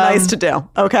just not nice to do.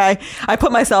 Okay, I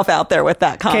put myself out there with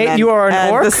that comment. Kate, you are an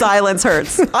and orc? The silence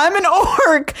hurts. I'm an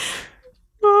orc.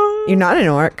 you're not an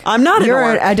orc. I'm not an You're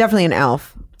orc. Definitely an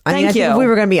elf. I Thank think you. if we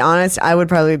were going to be honest, I would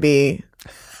probably be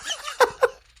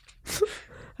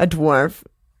a dwarf.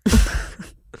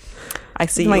 I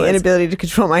see My you as- inability to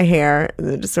control my hair, and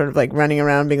then just sort of like running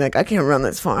around being like, I can't run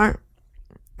this far.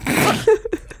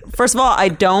 First of all, I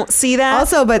don't see that.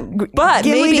 Also, but Gimli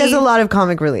maybe- does a lot of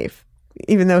comic relief.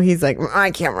 Even though he's like,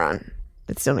 I can't run.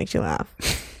 It still makes you laugh.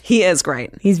 he is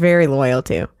great. He's very loyal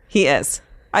too. He is.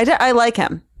 I like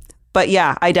him. But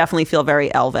yeah, I definitely feel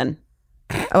very elven.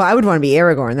 Oh, I would want to be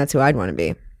Aragorn. That's who I'd want to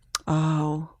be.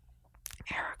 Oh,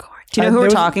 Aragorn. Do you know who there we're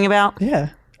was- talking about? Yeah.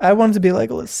 I wanted to be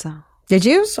Legolas So Did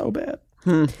you? so bad.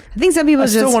 I think some people I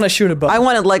just. still want to shoot a bow. I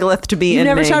wanted Legolas to be You in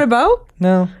never me. shot a bow?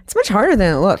 No. It's much harder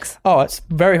than it looks. Oh, it's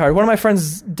very hard. One of my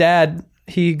friends' dad,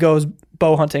 he goes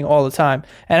bow hunting all the time.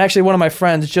 And actually, one of my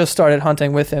friends just started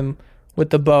hunting with him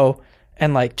with the bow.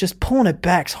 And like just pulling it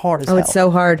back's hard as hell. It's so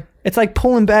hard. It's like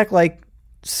pulling back like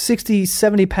 60,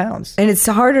 70 pounds. And it's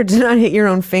harder to not hit your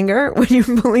own finger when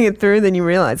you're pulling it through than you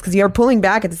realize, because you're pulling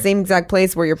back at the same exact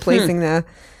place where you're placing the.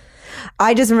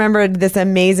 I just remembered this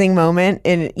amazing moment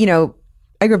in,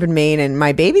 I grew up in Maine, and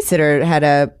my babysitter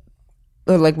had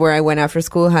like where I went after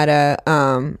school had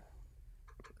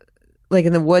like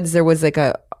in the woods, there was like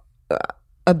a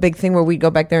big thing where we'd go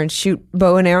back there and shoot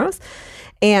bow and arrows.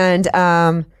 And,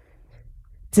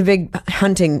 it's a big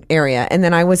hunting area. And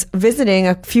then I was visiting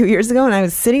a few years ago, and I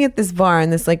was sitting at this bar,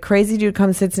 and this like crazy dude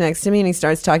comes, sits next to me, and he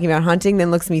starts talking about hunting,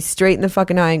 then looks me straight in the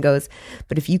fucking eye and goes,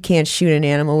 but if you can't shoot an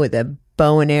animal with a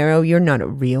bow and arrow, you're not a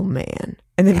real man.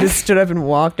 And then just stood up and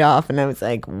walked off, and I was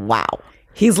like, wow.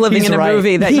 He's living He's in a right.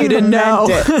 movie that you didn't know.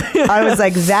 I was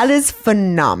like, that is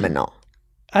phenomenal.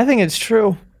 I think it's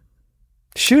true.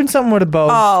 Shooting something with a bow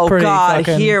is Oh pretty God,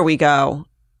 fucking... here we go.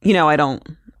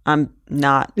 I'm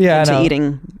not Yeah, I into know.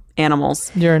 eating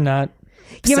animals. You're not.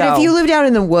 Yeah, but if So- you lived out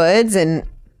in the woods, and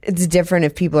it's different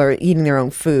if people are eating their own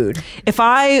food. If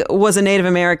I was a Native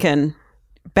American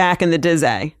back in the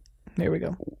Dizay, There we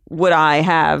go. would I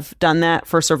have done that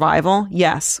for survival?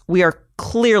 Yes. We are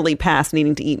clearly past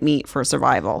needing to eat meat for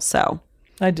survival. So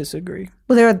I disagree.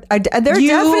 Well, there are you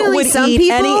definitely would some eat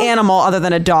people. any animal other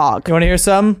than a dog. You want to hear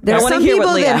some? There I are wanna some hear what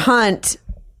people Leah- that hunt,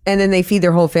 and then they feed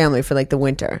their whole family for like the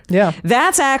winter. Yeah.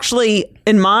 That's actually,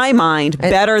 in my mind,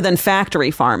 better than factory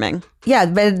farming. Yeah,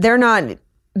 but they're not.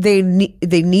 They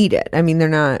need it. I mean, they're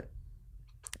not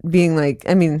being like.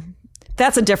 I mean,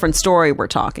 That's a different story we're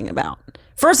talking about.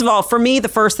 First of all, for me, the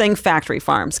first thing, factory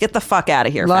farms. Get the fuck out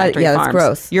of here, factory yeah, farms.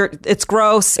 that's gross. It's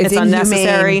gross. It's inhumane.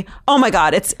 unnecessary. Oh my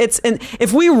God. And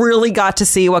if we really got to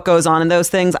see what goes on in those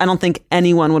things, I don't think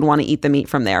anyone would want to eat the meat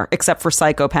from there, except for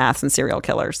psychopaths and serial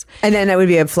killers. and then that would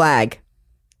be a flag.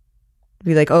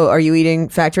 Be like, oh, are you eating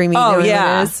factory meat? Oh, You know what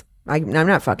yeah. it is? I'm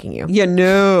not fucking you. Yeah,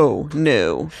 no.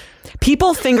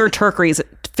 People finger turkeys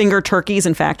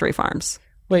in factory farms.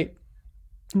 Wait.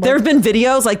 There have been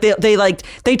videos like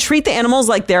they treat the animals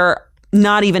like they're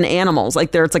not even animals,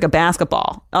 like it's like a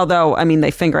basketball. Although, I mean,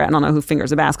 they finger it. I don't know who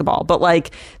fingers a basketball, but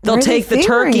like they'll Why are they take the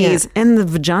fingering turkeys it? in the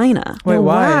vagina. Wait, Well,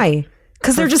 why?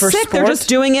 Because they're just for sick. They're sport? just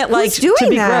doing it like doing to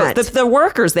be that? gross. The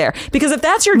workers there. Because if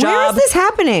that's your Where job, is this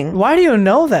happening? Why do you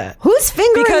know that? Who's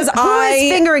fingering? Because who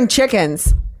is fingering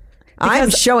chickens? I'm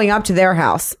Because- showing up to their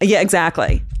house. yeah,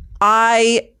 exactly.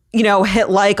 I hit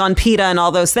like on PETA and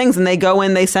all those things, and they go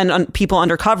in, they send people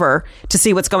undercover to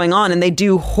see what's going on, and they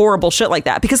do horrible shit like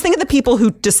that. Because think of the people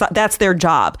who decide that's their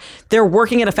job. They're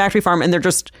working at a factory farm, and they're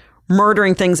just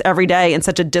murdering things every day in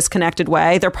such a disconnected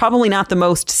way. They're probably not the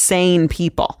most sane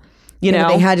people, you know?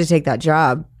 They had to take that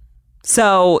job.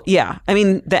 So, yeah. I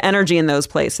mean, the energy in those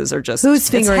places are just... Who's it's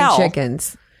fingering hell.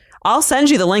 chickens? I'll send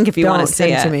you the link if you want Don't to see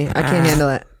send it it. to me. I can't handle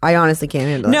it. I honestly can't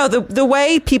handle it. No, the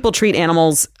way people treat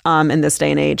animals in this day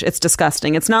and age, it's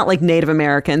disgusting. It's not like Native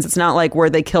Americans. It's not like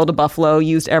where they killed a buffalo,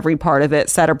 used every part of it,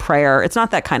 said a prayer. It's not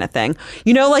that kind of thing.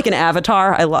 You know, like in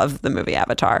Avatar, I love the movie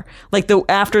Avatar. Like they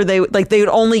would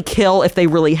only kill if they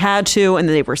really had to, and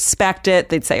then they respect it.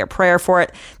 They'd say a prayer for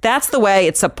it. That's the way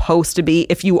it's supposed to be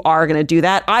if you are going to do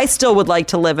that. I still would like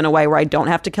to live in a way where I don't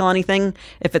have to kill anything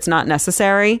if it's not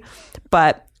necessary,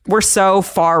 but we're so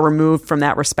far removed from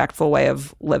that respectful way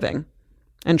of living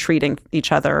and treating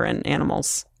each other and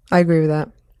animals. I agree with that.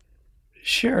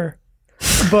 Sure.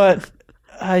 But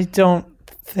I don't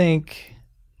think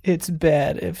it's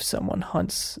bad if someone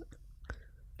hunts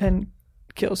and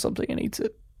kills something and eats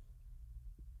it.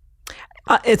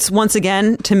 It's, once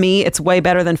again, to me, it's way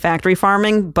better than factory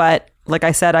farming. But like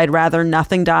I said, I'd rather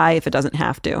nothing die if it doesn't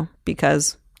have to,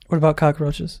 because... What about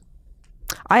cockroaches?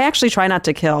 I actually try not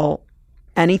to kill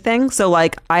anything. So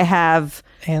like I have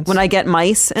Ants. When I get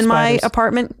mice in my Spiders.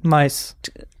 apartment, Mice.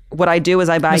 what I do is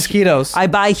I buy Mosquitoes. I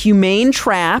buy humane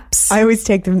traps. I always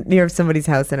take them near somebody's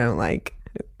house that I don't like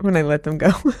when I let them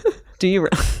go. Do you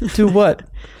Do what?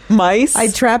 mice? I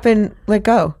trap and let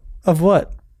go. Of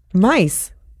what?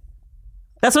 Mice.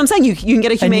 That's what I'm saying. You can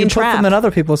get a And you humane put trap. them in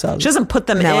other people's houses. She doesn't put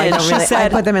them No, in. I don't She really. I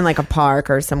said, put them in like a park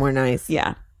or somewhere nice.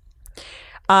 yeah.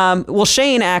 Well,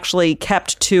 Shane actually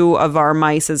kept 2 of our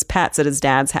mice as pets at his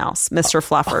dad's house. Mr.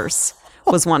 Fluffers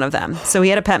was one of them. So he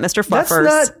had a pet, Mr. Fluffers.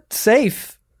 That's not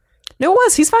safe. No, it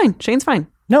was. He's fine. Shane's fine.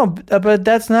 No, but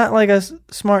that's not like a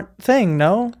smart thing,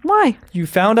 no? Why? You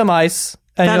found a mice.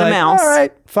 And Found you're a like, mouse. All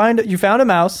right, you found a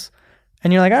mouse.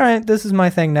 And you're like, all right, this is my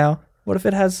thing now. What if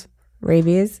it has,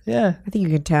 Rabies. yeah. I think you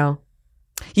could tell.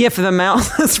 Yeah, for the mouse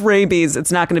has rabies,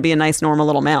 it's not going to be a nice, normal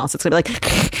little mouse. It's going to be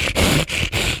like...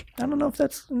 I don't know if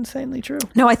that's insanely true.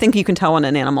 No, I think you can tell when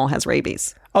an animal has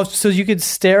rabies. Oh, so you could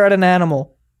stare at an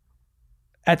animal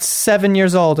at 7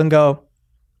 years old and go,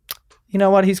 you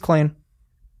know what? He's clean.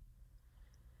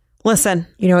 Listen,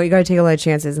 You know what? You got to take a lot of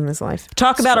chances in this life.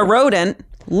 talk about a rodent.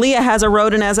 Leah has a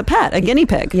rodent as a pet, a guinea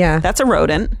pig. Yeah. That's a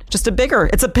rodent, just a bigger.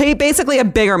 It's basically a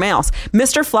bigger mouse.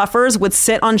 Mr. Fluffers would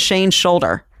sit on Shane's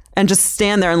shoulder and just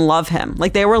stand there and love him.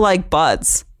 Like they were like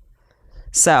buds.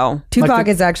 So Tupac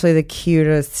is actually the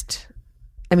cutest.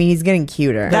 I mean, he's getting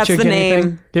cuter. That's your the guinea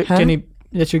name. pig? Huh?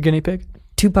 That's your guinea pig?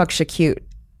 Tupac Shakur.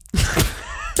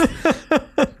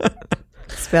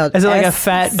 Spelled Is it like a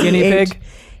fat guinea pig?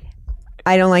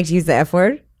 I don't like to use the F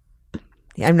word.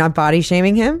 I'm not body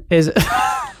shaming him.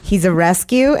 He's a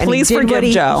rescue, and Please he did forgive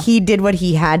Joe. He did what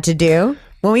he had to do.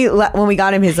 When we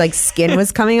got him, his like skin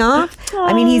was coming off.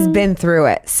 I mean, he's been through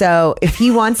it. So if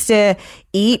he wants to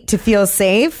eat to feel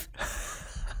safe,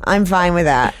 I'm fine with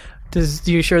that. Are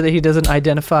you sure that he doesn't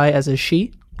identify as a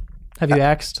she? Have you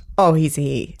asked? Oh, he's a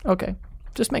he. Okay.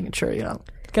 Just making sure, Can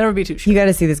never be too sure. You got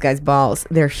to see this guy's balls.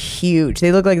 They're huge.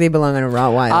 They look like they belong on a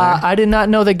Rottweiler. I did not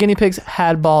know that guinea pigs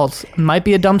had balls. Might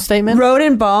be a dumb statement.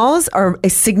 Rodent balls are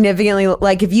significantly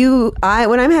like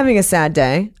when I'm having a sad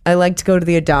day, I like to go to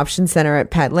the adoption center at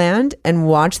Petland and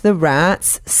watch the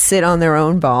rats sit on their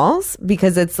own balls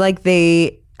because it's like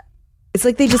they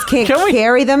just can't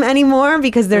carry them anymore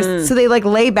because they're so they like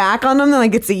lay back on them. They're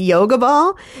like it's a yoga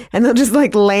ball and they'll just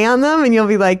like lay on them and you'll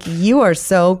be like, you are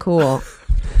so cool.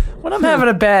 When I'm having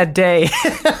a bad day.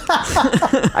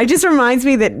 It just reminds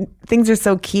me that things are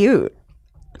so cute.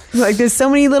 Like there's so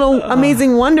many little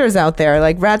amazing wonders out there,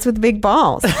 like rats with big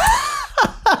balls.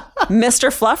 Mr.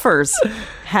 Fluffers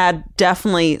had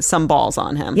definitely some balls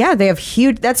on him. Yeah, they have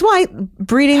huge. That's why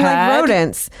breeding Had? like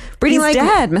rodents. Breeding He's like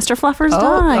dead. Mr. Fluffers Oh,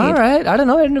 died. all right. I don't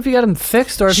know. I didn't know if you got him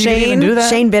fixed or if you could even do that.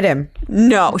 Shane bit him.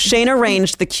 No, Shane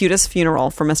arranged the cutest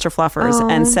funeral for Mr. Fluffers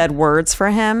and said words for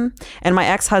him. And my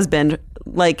ex-husband,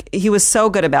 like, he was so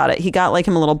good about it. He got like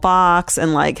him a little box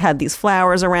and like had these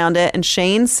flowers around it. And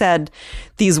Shane said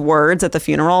these words at the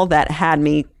funeral that had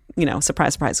me,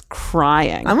 surprise, surprise,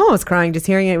 crying. I'm almost crying just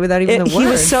hearing it without even the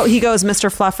words. He goes, Mr.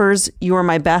 Fluffers, you are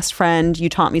my best friend. You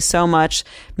taught me so much.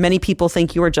 Many people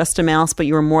think you were just a mouse, but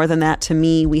you were more than that to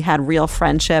me. We had real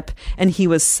friendship. And he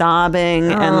was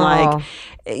sobbing and like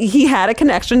he had a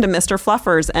connection to Mr.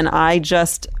 Fluffers. And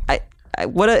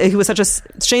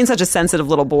Shane's such a sensitive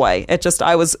little boy.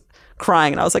 I was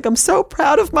crying and I was like, I'm so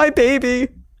proud of my baby.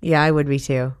 Yeah, I would be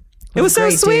too. It was so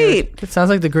great, sweet. It sounds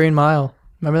like The Green Mile.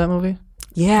 Remember that movie?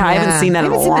 Yeah, I haven't seen that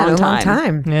in a long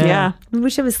time. Yeah. We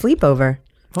should have a sleepover.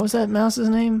 What was that mouse's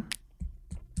name?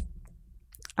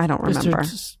 I don't remember.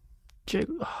 Mr.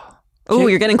 Oh,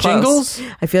 you're getting close. Jingles?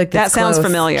 I feel like That that's sounds close.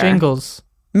 familiar. Jingles.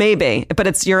 Maybe,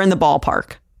 but you're in the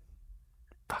ballpark.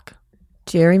 Fuck.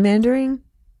 Gerrymandering?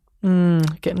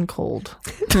 Getting cold.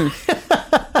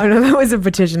 Oh no, that was a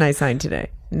petition I signed today.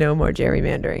 No more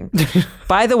gerrymandering.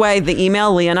 By the way, the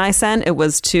email Leah and I sent, it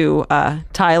was to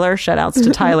Tyler. Shout outs to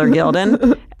Tyler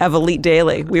Gilden of Elite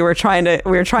Daily. We were trying to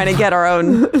get our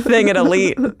own thing at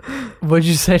Elite. What'd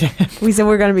you say to him? We said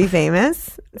we're going to be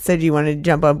famous. So do you want to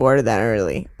jump on board of that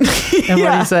early? And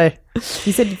what did he say?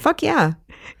 He said, fuck yeah.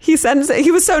 He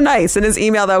was so nice in his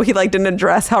email, though. He didn't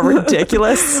address how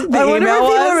ridiculous the I wonder email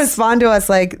if people was. respond to us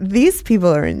like, these people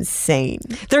are insane.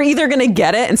 They're either going to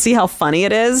get it and see how funny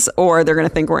it is, or they're going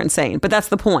to think we're insane. But that's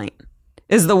the point.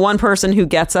 Is the one person who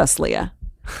gets us, Leah.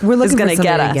 We're looking gonna for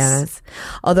get somebody to us. get us.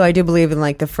 Although I do believe in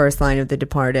like the first line of The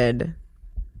Departed.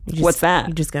 What's that?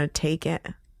 You just got to take it.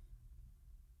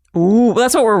 Ooh, well,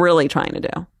 that's what we're really trying to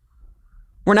do.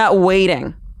 We're not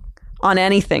waiting on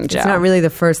anything, Joe. It's not really the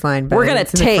first line, but We're gonna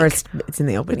it's take- it's in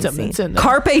the opening scene. It's in there.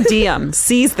 Carpe diem.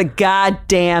 Seize the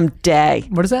goddamn day.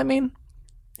 What does that mean?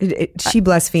 She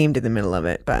blasphemed in the middle of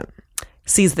it, but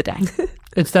Seize the day.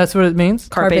 That's what it means?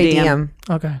 Carpe diem.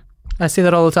 Okay. I see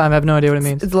that all the time. I have no idea what it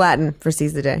means. It's Latin for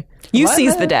seize the day. You What?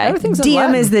 seize the day. Everything's in Diem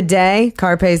Latin. is the day,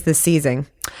 carpe is the seizing.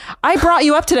 I brought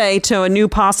you up today to a new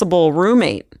possible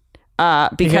roommate.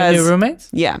 Because You got new roommates?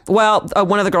 Yeah. Well,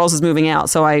 one of the girls is moving out,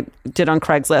 so I did on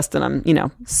Craigslist, and I'm,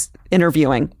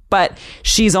 interviewing. But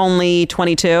she's only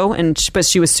 22, but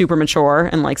she was super mature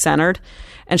and like centered.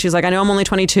 And she's like, I know I'm only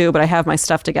 22, but I have my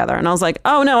stuff together. And I was like,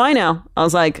 oh no, I know. I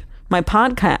was like, my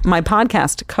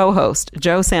podcast co-host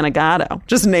Joe Santagato,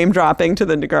 just name dropping to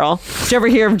the girl. Did you ever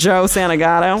hear of Joe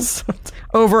Santagato?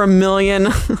 Over 1 million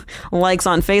likes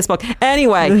on Facebook.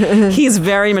 Anyway, he's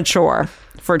very mature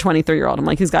for a 23-year-old. I'm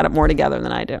like, he's got it more together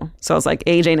than I do. So I was like,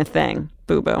 age ain't a thing.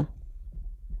 Boo boo.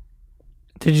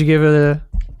 Did you give her the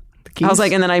keys? I was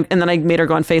like, and then I made her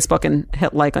go on Facebook and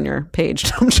hit like on your page.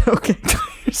 I'm joking.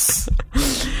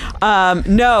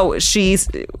 No, she's,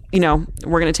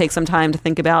 we're going to take some time to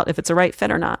think about if it's a right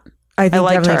fit or not. I think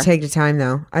liked definitely her. take the time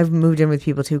though. I've moved in with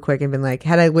people too quick and been like,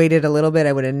 had I waited a little bit,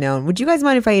 I would have known. Would you guys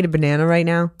mind if I ate a banana right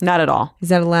now? Not at all. Is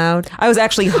that allowed? I was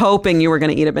actually hoping you were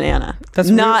going to eat a banana. That's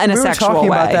not in a we were sexual talking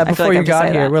way. about that I feel before like I you have to got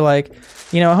say here. that. We're like,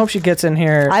 I hope she gets in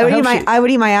here. I would hope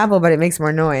eat my apple, but it makes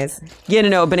more noise. Yeah,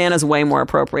 no, a banana's way more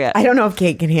appropriate. I don't know if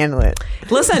Kate can handle it.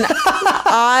 Listen,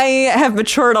 I have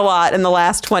matured a lot in the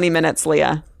last 20 minutes,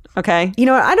 Leah. Okay? You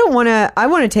know what? I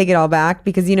want to take it all back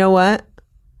because you know what?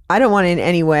 I don't want to in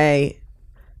any way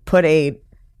put a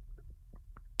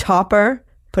topper,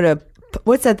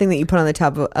 what's that thing that you put on the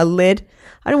top of a lid?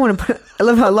 I don't want to put, I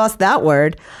love how I lost that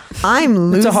word. I'm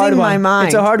losing it's a hard my one. mind.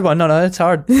 It's a hard one. No, it's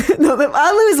hard. No,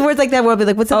 I lose words like that where I'll be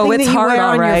like, what's the thing it's that you hard, wear on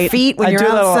all your right. feet when I you're do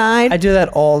that outside? I do that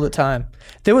all the time.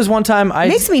 There was one time It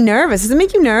makes me nervous. Does it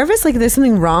make you nervous? Like there's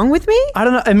something wrong with me? I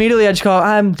don't know. Immediately I just go,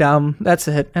 I'm dumb. That's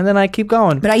it. And then I keep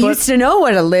going. But I used to know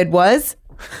what a lid was.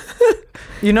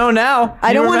 You know now.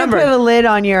 I don't want to put a lid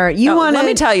on your. You want Let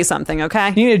me to. tell you something, okay?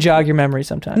 You need to jog your memory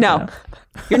sometimes. No.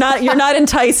 You're not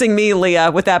enticing me,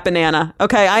 Leah, with that banana.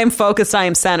 Okay, I am focused, I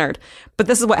am centered. But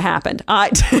this is what happened.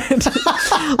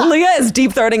 Leah is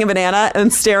deep throating a banana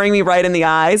and staring me right in the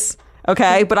eyes.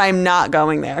 Okay, but I'm not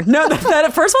going there. No,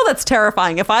 first of all, that's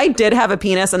terrifying. If I did have a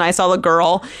penis and I saw a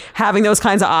girl having those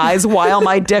kinds of eyes while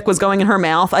my dick was going in her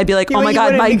mouth, I'd be like, oh my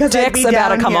God, my dick's about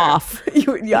to come off.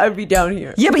 I'd be down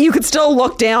here. Yeah, but you could still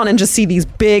look down and just see these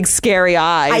big, scary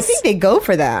eyes. I think they go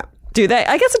for that. Do they?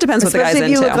 I guess it depends what the guy's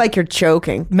Especially if into. you look like you're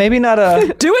choking. Maybe not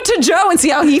a. Do it to Joe and see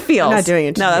how he feels. I'm not doing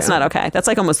it to No, that's Joe. not okay. That's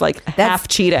like almost like half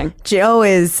cheating. Joe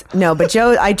is no, but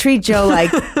Joe. I treat Joe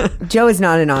like Joe is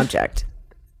not an object.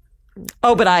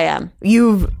 Oh, but I am.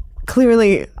 You've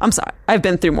clearly. I'm sorry. I've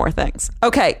been through more things.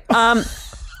 Okay.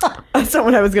 That's not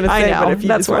what I was going to say. I know. But if you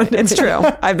That's just what wanted it's to-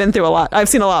 true. I've been through a lot. I've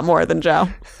seen a lot more than Joe.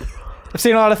 I've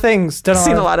seen a lot of things. Did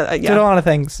Seen a lot of Did a lot of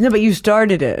things. No, but you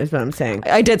started it. Is what I'm saying.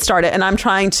 I did start it, and I'm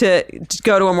trying to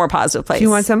go to a more positive place. Do you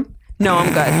want some? No, I'm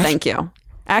good. Thank you.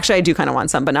 Actually, I do kind of want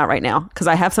some, but not right now because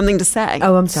I have something to say.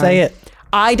 Oh, I'm sorry. Say it.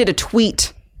 I did a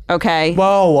tweet. Okay.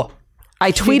 Whoa.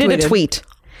 I tweeted a tweeted. tweet,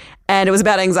 and it was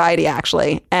about anxiety,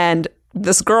 actually. And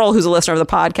this girl who's a listener of the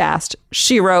podcast,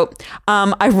 she wrote,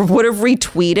 I would have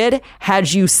retweeted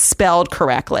had you spelled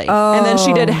correctly. And then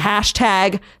she did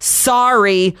hashtag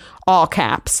sorry, all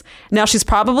caps. Now she's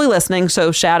probably listening,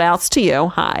 so shout outs to you.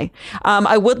 Hi.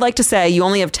 I would like to say you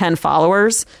only have 10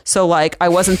 followers. So like, I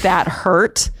wasn't that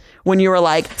hurt when you were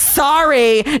like,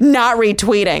 sorry, not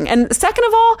retweeting. And second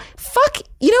of all,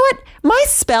 you know what? My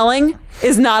spelling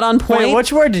is not on point. Wait,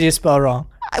 which word did you spell wrong?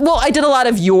 Well, I did a lot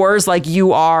of yours, like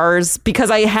yours,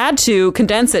 because I had to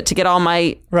condense it to get all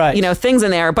my, things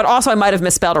in there. But also, I might have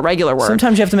misspelled a regular word.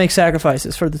 Sometimes you have to make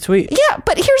sacrifices for the tweet. Yeah,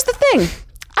 but here's the thing.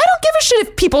 I don't give a shit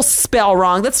if people spell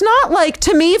wrong. That's not like,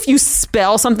 to me, if you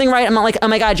spell something right, I'm not like, oh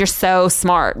my God, you're so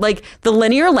smart. Like, the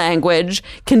linear language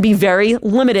can be very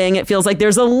limiting. It feels like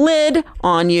there's a lid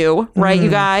on you, right, you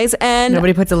guys? And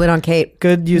Nobody puts a lid on Kate.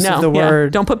 Good use of the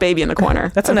word. Don't put baby in the corner.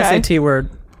 That's an SAT word.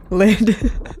 Lid.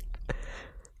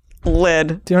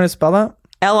 Lid. Do you want to spell that?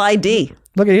 L-I-D.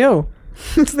 Look at you.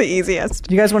 It's the easiest.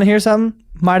 You guys want to hear something?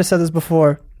 Might have said this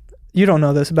before. You don't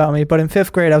know this about me, but in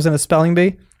 5th grade, I was in a spelling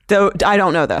bee. I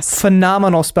don't know this.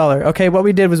 Phenomenal speller. Okay, what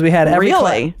we did was we had every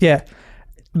Really? Yeah,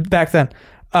 back then.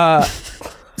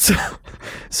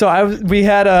 We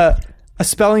had a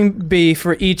spelling bee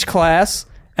for each class,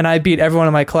 and I beat everyone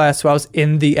in my class, so I was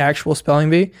in the actual spelling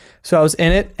bee. So I was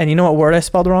in it, and you know what word I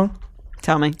spelled wrong?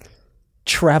 Tell me.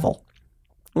 Travel.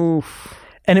 Oof.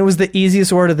 And it was the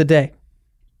easiest word of the day.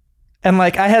 And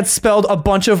like I had spelled a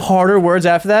bunch of harder words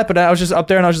after that, but I was just up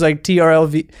there and I was just like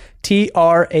Travle.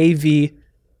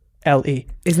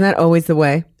 Isn't that always the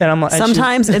way? And I'm like,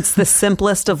 Sometimes it's the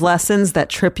simplest of lessons that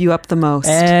trip you up the most.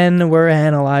 and we're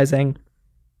analyzing.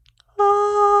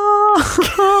 Well,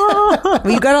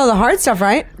 you got all the hard stuff,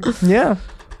 right? Yeah.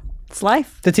 It's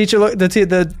life. The teacher,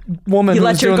 the woman. You who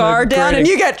let was your doing the guard down and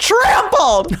grading. you get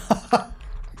trampled.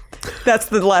 That's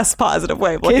the less positive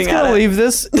way of looking Kate's at gonna it. leave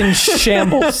this in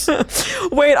shambles.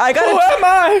 Wait, I got Who am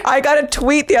I? I got a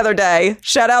tweet the other day.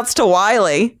 Shout outs to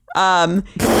Wiley.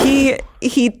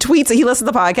 He tweets, he listens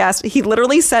to the podcast. He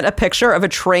literally sent a picture of a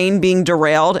train being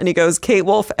derailed and he goes, Kate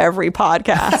Wolf, every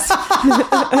podcast.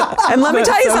 And let me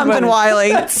tell you so something, funny. Wiley.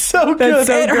 That's so good.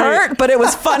 It hurt, but it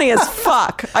was funny as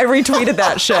fuck. I retweeted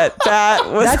that shit.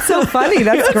 That's so funny.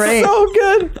 That's great. So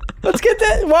good. Let's get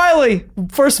that. Wiley.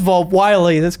 First of all,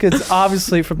 Wiley. This kid's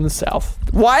obviously from the South.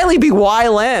 Wiley be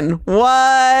Wylin.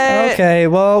 What? Okay,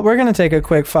 well, we're going to take a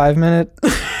quick 5-minute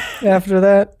after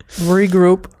that.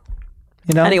 Regroup.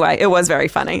 You know? Anyway, it was very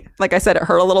funny. Like I said, it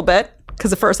hurt a little bit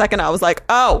because for a second I was like,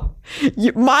 oh,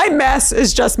 my mess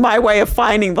is just my way of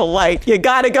finding the light. You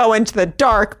got to go into the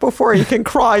dark before you can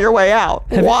crawl your way out.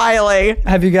 Wiley.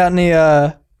 Have you got any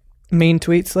mean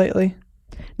tweets lately?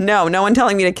 No one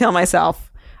telling me to kill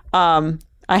myself. I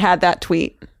had that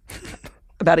tweet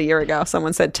about a year ago.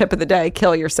 Someone said, tip of the day,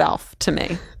 kill yourself to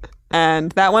me.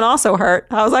 And that one also hurt.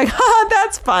 I was like,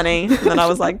 that's funny. And then I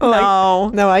was like, no.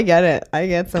 No, I get it. I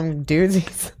get some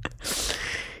doozies.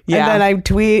 Yeah. And then I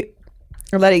tweet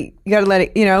or you gotta let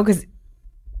it, because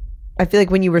I feel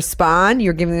like when you respond,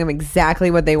 you're giving them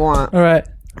exactly what they want. All right.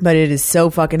 But it is so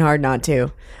fucking hard not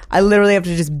to. I literally have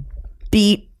to just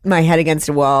beat my head against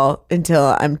a wall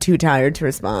until I'm too tired to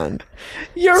respond.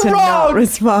 You're To wrong. not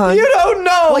respond. You don't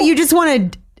know. Well, you just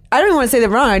want to. I don't even want to say that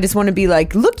wrong. I just want to be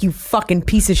like, look, you fucking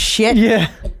piece of shit.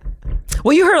 Yeah.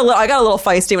 Well, you heard I got a little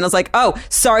feisty when I was like, oh,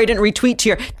 sorry, I didn't retweet to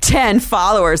your 10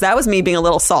 followers. That was me being a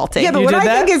little salty. Yeah, but You what did I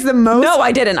that? think is the most. No,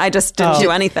 I didn't. I just didn't do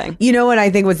anything. You know what I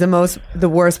think was the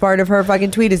worst part of her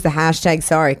fucking tweet is the hashtag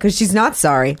sorry. Because she's not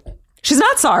sorry. She's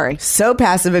not sorry. So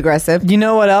passive aggressive. You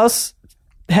know what else?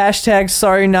 Hashtag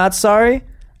sorry, not sorry.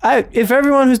 If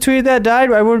everyone who's tweeted that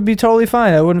died, I would be totally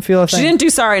fine. I wouldn't feel a thing. She didn't do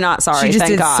sorry, not sorry. She just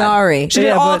thank did God. sorry. She did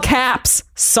Yeah, all but- caps.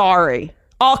 Sorry.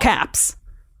 All caps.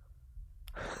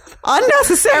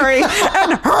 Unnecessary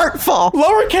and hurtful.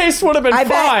 Lowercase would have been I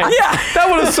bet- fine. Yeah. That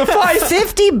would have sufficed.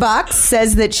 $50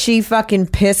 says that she fucking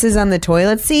pisses on the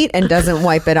toilet seat and doesn't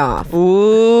wipe it off.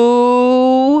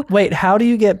 Ooh. Wait, how do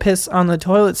you get piss on the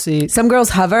toilet seat? Some girls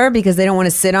hover because they don't want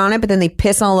to sit on it, but then they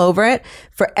piss all over it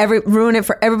ruin it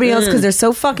for everybody else because they're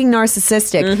so fucking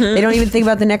narcissistic. They don't even think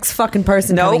about the next fucking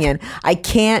person coming in. I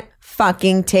can't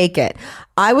fucking take it.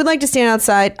 I would like to stand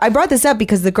outside. I brought this up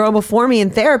because the girl before me in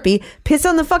therapy pissed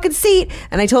on the fucking seat,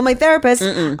 and I told my therapist,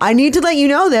 I need to let you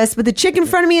know this, but the chick in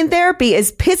front of me in therapy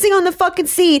is pissing on the fucking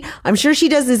seat. I'm sure she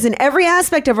does this in every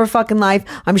aspect of her fucking life.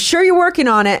 I'm sure you're working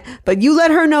on it, but you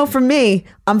let her know from me,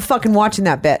 I'm fucking watching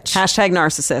that bitch. Hashtag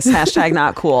narcissist. Hashtag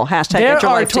not cool. Hashtag There get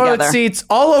your are life toilet together. seats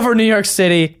all over New York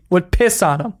City with piss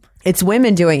on them It's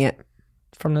women doing it.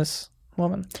 from this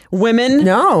woman. Women.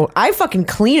 No, I fucking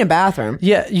clean a bathroom.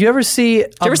 Yeah, you ever see? Do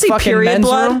you ever see period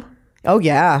blood Oh,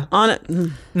 yeah. on it?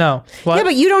 No. What? Yeah,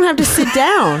 but you don't have to sit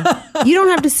down. You don't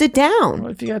have to sit down.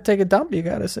 If you gotta take a dump, you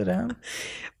gotta sit down.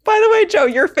 By the way, Joe,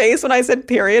 your face when I said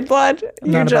period blood,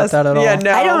 you not about just that at all. Yeah,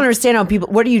 no. I don't understand how people.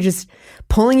 What are you just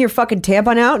pulling your fucking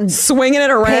tampon out and Swinging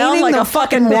it around Painting like the a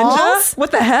fucking fucking ninja. walls?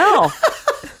 What the hell?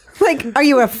 like? Are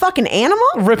you a fucking animal?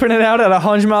 Ripping it out at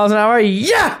 100 miles an hour.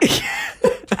 Yeah.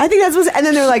 I think that's what. And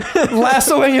then they're like,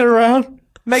 Lassoing it around,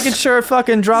 making sure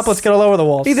fucking droplets get all over the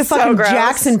walls. be the fucking gross.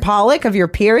 Jackson Pollock of your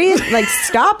period. Like,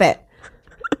 stop it.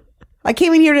 I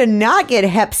came in here to not get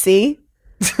Hep C.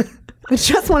 I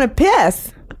just want to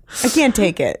piss. I can't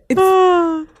take it. It's,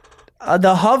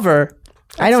 The hover.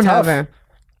 I don't tough. hover.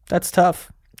 That's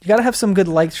tough. You got to have some good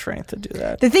leg strength to do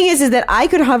that. The thing is that I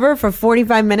could hover for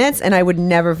 45 minutes and I would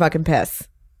never fucking piss.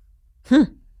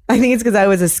 I think it's because I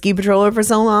was a ski patroller for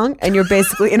so long and you're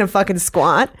basically in a fucking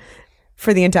squat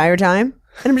for the entire time.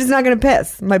 And I'm just not going to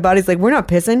piss. My body's like, we're not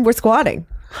pissing, we're squatting.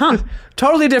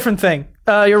 Totally different thing.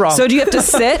 You're wrong. So do you have to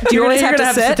sit? Do you You're just gonna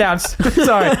have to sit down.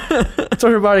 Sorry. So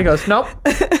your body goes, nope,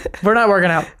 we're not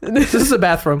working out. This is a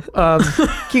bathroom.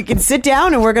 You can sit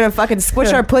down and we're going to fucking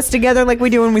squish our puss together like we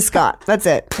do when we squat. That's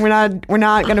it. We're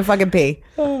not going to fucking pee.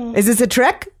 Is this a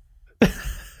trick?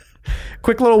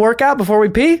 Quick little workout before we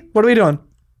pee. What are we doing?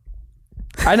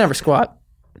 I never squat.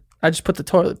 I just put the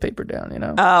toilet paper down, you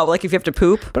know. Oh, like if you have to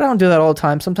poop? But I don't do that all the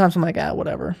time. Sometimes I'm like,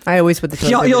 whatever. I always put the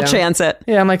toilet paper You'll down. chance it.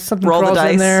 Yeah, I'm like, something Roll the crawls in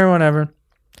dice. there, whatever.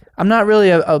 I'm not really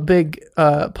a big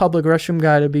public restroom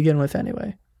guy to begin with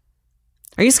anyway.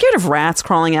 Are you scared of rats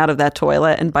crawling out of that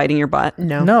toilet and biting your butt?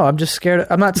 No. I'm just scared.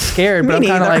 I'm not scared, but I'm Me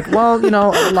kind of neither. like, well, you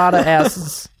know, a lot of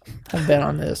asses have been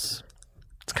on this.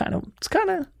 It's kind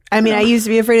of. I mean, I used to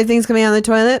be afraid of things coming out of the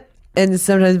toilet, and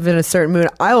sometimes in a certain mood,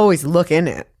 I always look in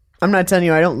it. I'm not telling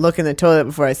you I don't look in the toilet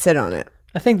before I sit on it.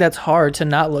 I think that's hard to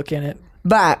not look in it.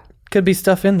 But Could be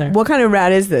stuff in there. what kind of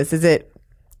rat is this? Is it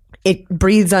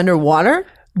breathes underwater?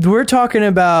 We're talking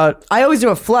about. I always do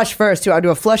a flush first, too. I do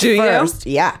a flush Do you? first.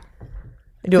 Yeah.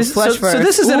 I do a flush first. So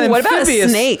this is an Ooh, what about a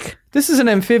amphibious snake? This is an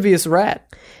amphibious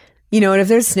rat. You know, and if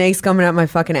there's snakes coming out my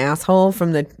fucking asshole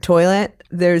from the toilet,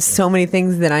 there's so many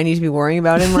things that I need to be worrying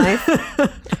about in life.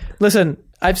 Listen,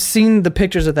 I've seen the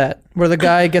pictures of that where the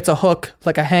guy gets a hook,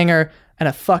 like a hanger, and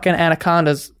a fucking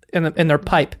anaconda's in their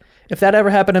pipe. If that ever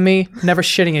happened to me, never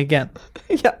shitting again.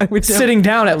 Yeah, I would Sitting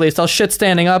down at least. I'll shit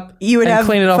standing up. You would and have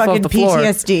clean it off fucking the floor.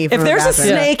 PTSD. From If there's a bathroom.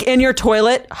 snake in your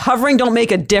toilet, hovering don't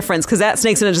make a difference because that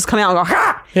snake's going to just come out and go,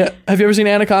 ha! Yeah. Have you ever seen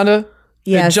Anaconda?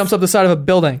 Yes. It jumps up the side of a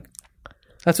building.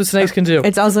 That's what snakes can do.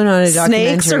 It's also not a documentary.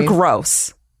 Snakes are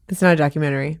gross. It's not a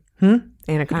documentary.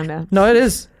 Anaconda. No, it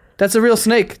is. That's a real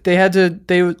snake. They had to.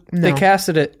 They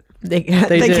casted it. They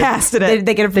did. Casted it.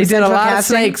 They get it from They did a Central lot of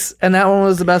Casting. snakes, and that one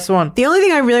was the best one. The only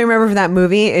thing I really remember from that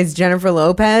movie is Jennifer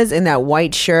Lopez in that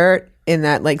white shirt in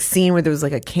that like scene where there was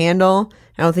like a candle.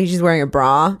 I don't think she's wearing a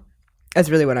bra. That's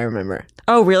really what I remember.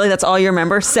 Oh, really? That's all you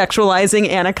remember? Sexualizing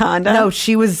Anaconda? No,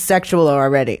 she was sexual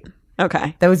already.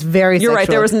 Okay. That was very You're right.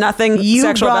 sexual. There was nothing You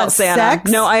sexual brought about Santa. sex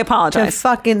No, I apologize. to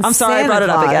fucking I'm sorry I Santa brought it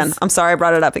up Claus. again. I'm sorry I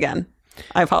brought it up again.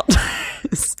 I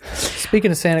apologize. Speaking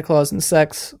of Santa Claus and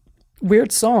sex,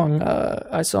 weird song.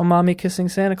 I saw Mommy kissing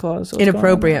Santa Claus. What's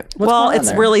Inappropriate. going on? What's Well, going on it's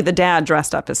there? really the dad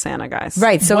dressed up as Santa, guys.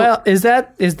 Right. So well, is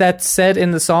that said in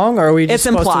the song, or are we just It's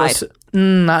supposed implied. to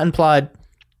not implied,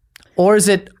 or is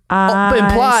it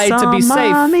implied to be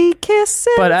safe? Mommy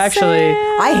kissing But actually,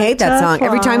 I hate that Santa song.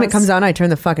 Every time it Claus. comes on, I turn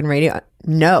the fucking radio.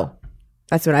 No.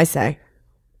 That's what I say.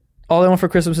 All I Want for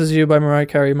Christmas Is You by Mariah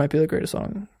Carey might be the greatest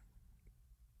song.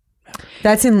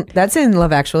 That's in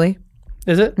Love Actually.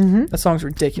 Is it? Mm-hmm. That song's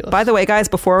ridiculous. By the way, guys,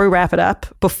 before we wrap it up,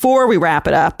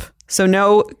 so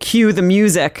no cue the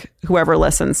music, whoever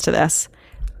listens to this.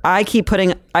 I keep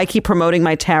promoting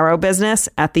my tarot business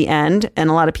at the end, and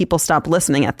a lot of people stop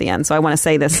listening at the end. So I want to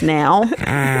say this now.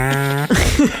 I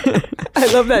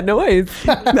love that noise.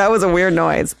 That was a weird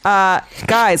noise.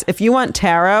 Guys, if you want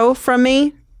tarot from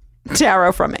me, a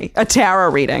tarot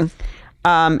reading.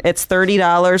 It's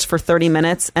 $30 for 30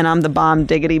 minutes, and I'm the bomb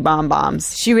diggity bomb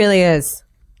bombs. She really is.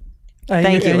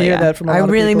 Thank you, I hear Leah. that from a lot I of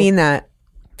really people. mean that.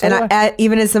 So And do I.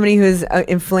 even as somebody who's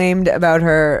inflamed about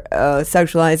her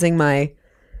sexualizing my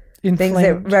things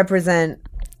Inflamed. that represent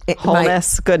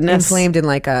Wholeness, goodness. inflamed in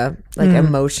like a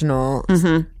emotional.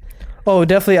 Oh,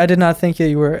 definitely. I did not think that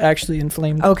you were actually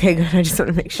inflamed. Okay, good. I just want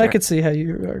to make sure. I could see how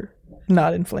you are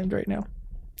not inflamed right now.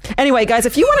 Anyway, guys,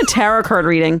 if you want a tarot card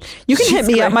reading, you can hit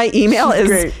me up. My email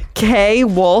is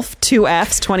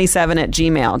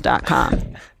kwolf2f27@gmail.com.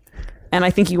 And I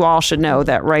think you all should know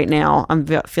that right now I'm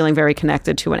feeling very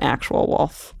connected to an actual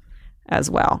wolf as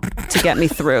well to get me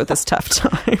through this tough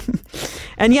time.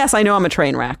 And yes, I know I'm a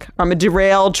train wreck. I'm a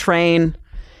derailed train.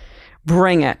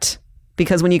 Bring it.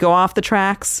 Because when you go off the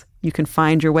tracks, you can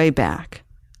find your way back.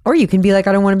 Or you can be like,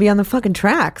 I don't want to be on the fucking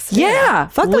tracks. Yeah.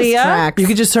 Fuck those Leah. tracks. You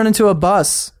could just turn into a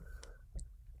bus.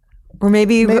 Or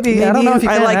maybe I don't know if you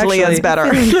I can, like actually. Leah's better.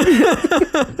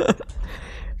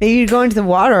 maybe you go into the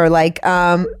water like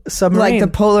Submarine. like the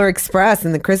Polar Express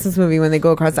in the Christmas movie when they go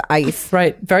across the ice.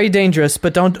 Right. Very dangerous,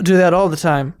 but don't do that all the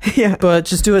time. Yeah. But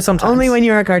just do it sometimes. Only when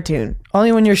you're a cartoon.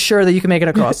 Only when you're sure that you can make it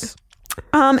across.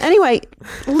 Anyway,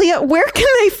 Leah, where can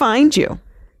they find you?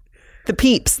 The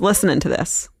peeps listening to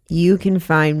this. You can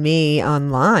find me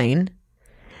online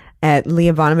at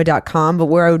leahbonema.com. But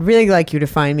where I would really like you to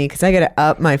find me, because I got to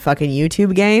up my fucking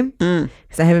YouTube game,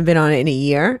 because I haven't been on it in a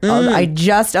year. I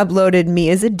just uploaded me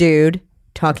as a dude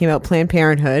talking about Planned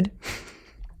Parenthood,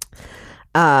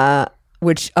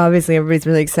 which obviously everybody's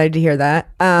really excited to hear that.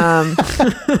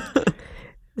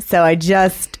 So I'm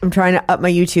trying to up my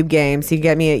YouTube game. So you can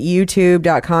get me at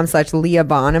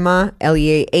youtube.com/leahbonema,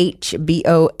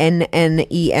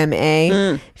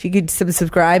 LeahBonema. If you could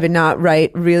subscribe and not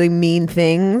write really mean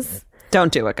things.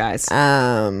 Don't do it, guys.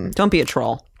 Don't be a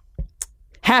troll.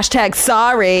 Hashtag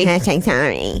sorry. Hashtag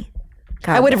sorry.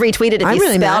 God, I would have retweeted if I'm you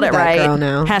really spelled mad it at that right. girl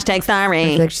now. Hashtag sorry. I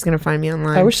feel like she's going to find me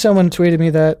online. I wish someone tweeted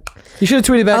me that. You should have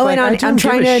tweeted back. Oh, like, and I'm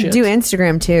trying to shit. do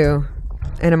Instagram too.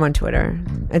 And I'm on Twitter.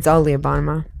 It's all Leah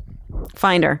Bonema.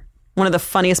 Find her. One of the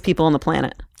funniest people on the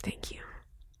planet. Thank you.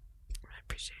 I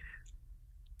appreciate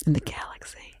it. In the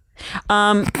galaxy.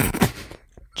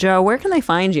 Joe, where can they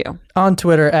find you? On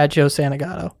Twitter at Joe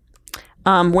Santagato.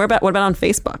 What about on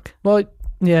Facebook? Well,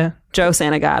 yeah. Joe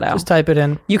Santagato. Just type it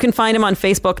in. You can find him on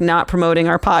Facebook not promoting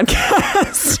our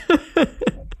podcast.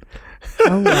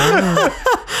 Oh, wow.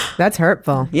 That's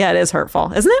hurtful. Yeah, it is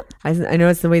hurtful, isn't it? I know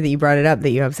it's the way that you brought it up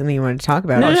that you have something you want to talk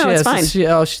about. No, it's has-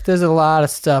 fine. There's a lot of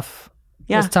stuff.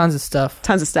 Yeah. There's tons of stuff.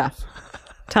 Tons of stuff.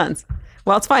 Tons.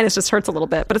 Well, it's fine. It just hurts a little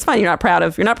bit, but it's fine. You're not proud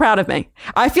of me.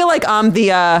 I feel like I'm the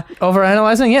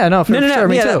Overanalyzing? Yeah, no, for sure.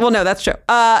 Me too. Well, no, that's true.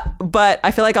 But I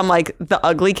feel like I'm like the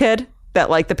ugly kid that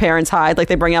like the parents hide. Like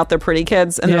they bring out their pretty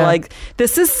kids and they're like,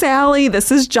 "This is Sally, this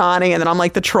is Johnny," and then I'm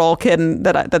like the troll kid, and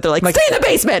that they're like, "Stay in the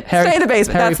basement. Stay in the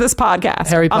basement." That's this podcast.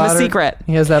 Harry Potter. I'm the secret.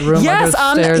 He has that room. Yes,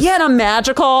 under the stairs. and I'm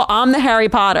magical. I'm the Harry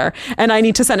Potter, and I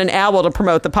need to send an owl to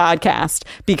promote the podcast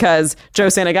because Joe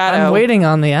Santagato. I'm waiting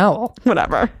on the owl.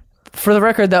 Whatever. For the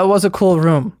record, that was a cool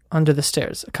room under the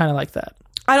stairs. I kind of like that.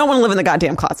 I don't want to live in the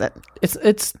goddamn closet.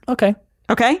 It's okay.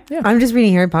 Okay? Yeah. I'm just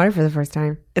reading Harry Potter for the first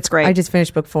time. It's great. I just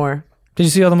finished book 4. Did you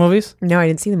see all the movies? No, I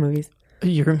didn't see the movies.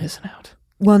 You're missing out.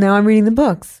 Well, now I'm reading the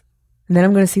books. And then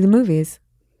I'm going to see the movies.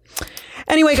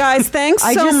 Anyway, guys, thanks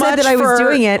I so just much said that I was for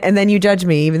doing it, and then you judged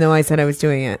me, even though I said I was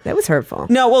doing it. That was hurtful.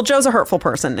 No, well, Joe's a hurtful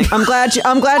person. I'm glad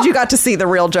you got to see the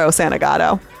real Joe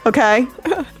Santagato. Okay?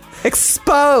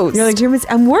 Exposed. You're like,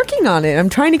 I'm working on it. I'm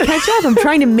trying to catch up. I'm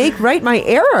trying to make right my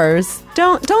errors.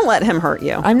 Don't let him hurt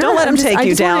you. I'm not- Don't let him I'm just- take I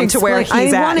you just wanna down to where explain-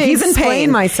 he's I at. wanna He's in explain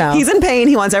pain. myself. He's in pain.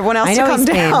 He wants everyone else I to know come he's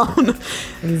pain. down.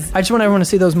 I just want everyone to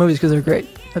see those movies because they're great.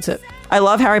 That's it. I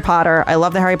love Harry Potter. I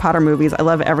love the Harry Potter movies. I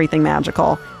love everything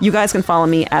magical. You guys can follow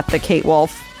me at the Kate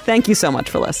Wolf. Thank you so much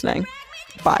for listening.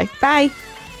 Bye. Bye.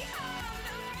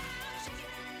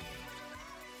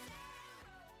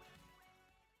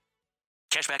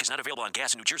 Cashback is not available on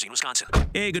gas in New Jersey and Wisconsin.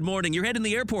 Hey, good morning. You're heading to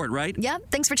the airport, right?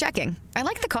 Yep, thanks for checking. I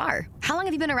like the car. How long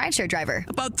have you been a rideshare driver?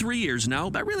 About 3 years now,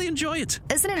 but I really enjoy it.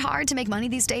 Isn't it hard to make money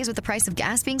these days with the price of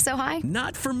gas being so high?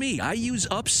 Not for me. I use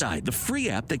Upside, the free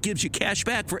app that gives you cash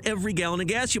back for every gallon of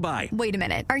gas you buy. Wait a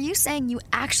minute. Are you saying you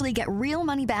actually get real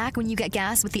money back when you get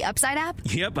gas with the Upside app?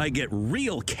 Yep, I get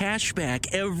real cash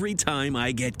back every time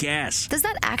I get gas. Does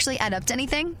that actually add up to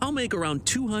anything? I'll make around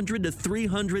 $200 to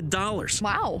 $300.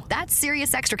 Wow, that's serious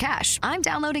extra cash. I'm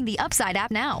downloading the Upside app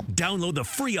now. Download the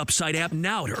free Upside app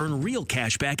now to earn real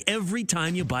cash back every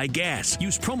time you buy gas.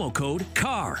 Use promo code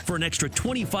CAR for an extra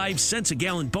 25 cents a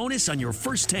gallon bonus on your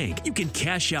first tank. You can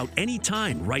cash out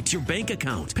anytime right to your bank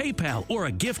account, PayPal, or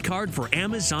a gift card for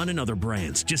Amazon and other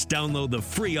brands. Just download the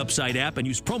free Upside app and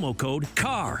use promo code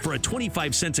CAR for a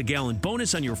 25 cents a gallon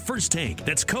bonus on your first tank.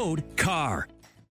 That's code CAR.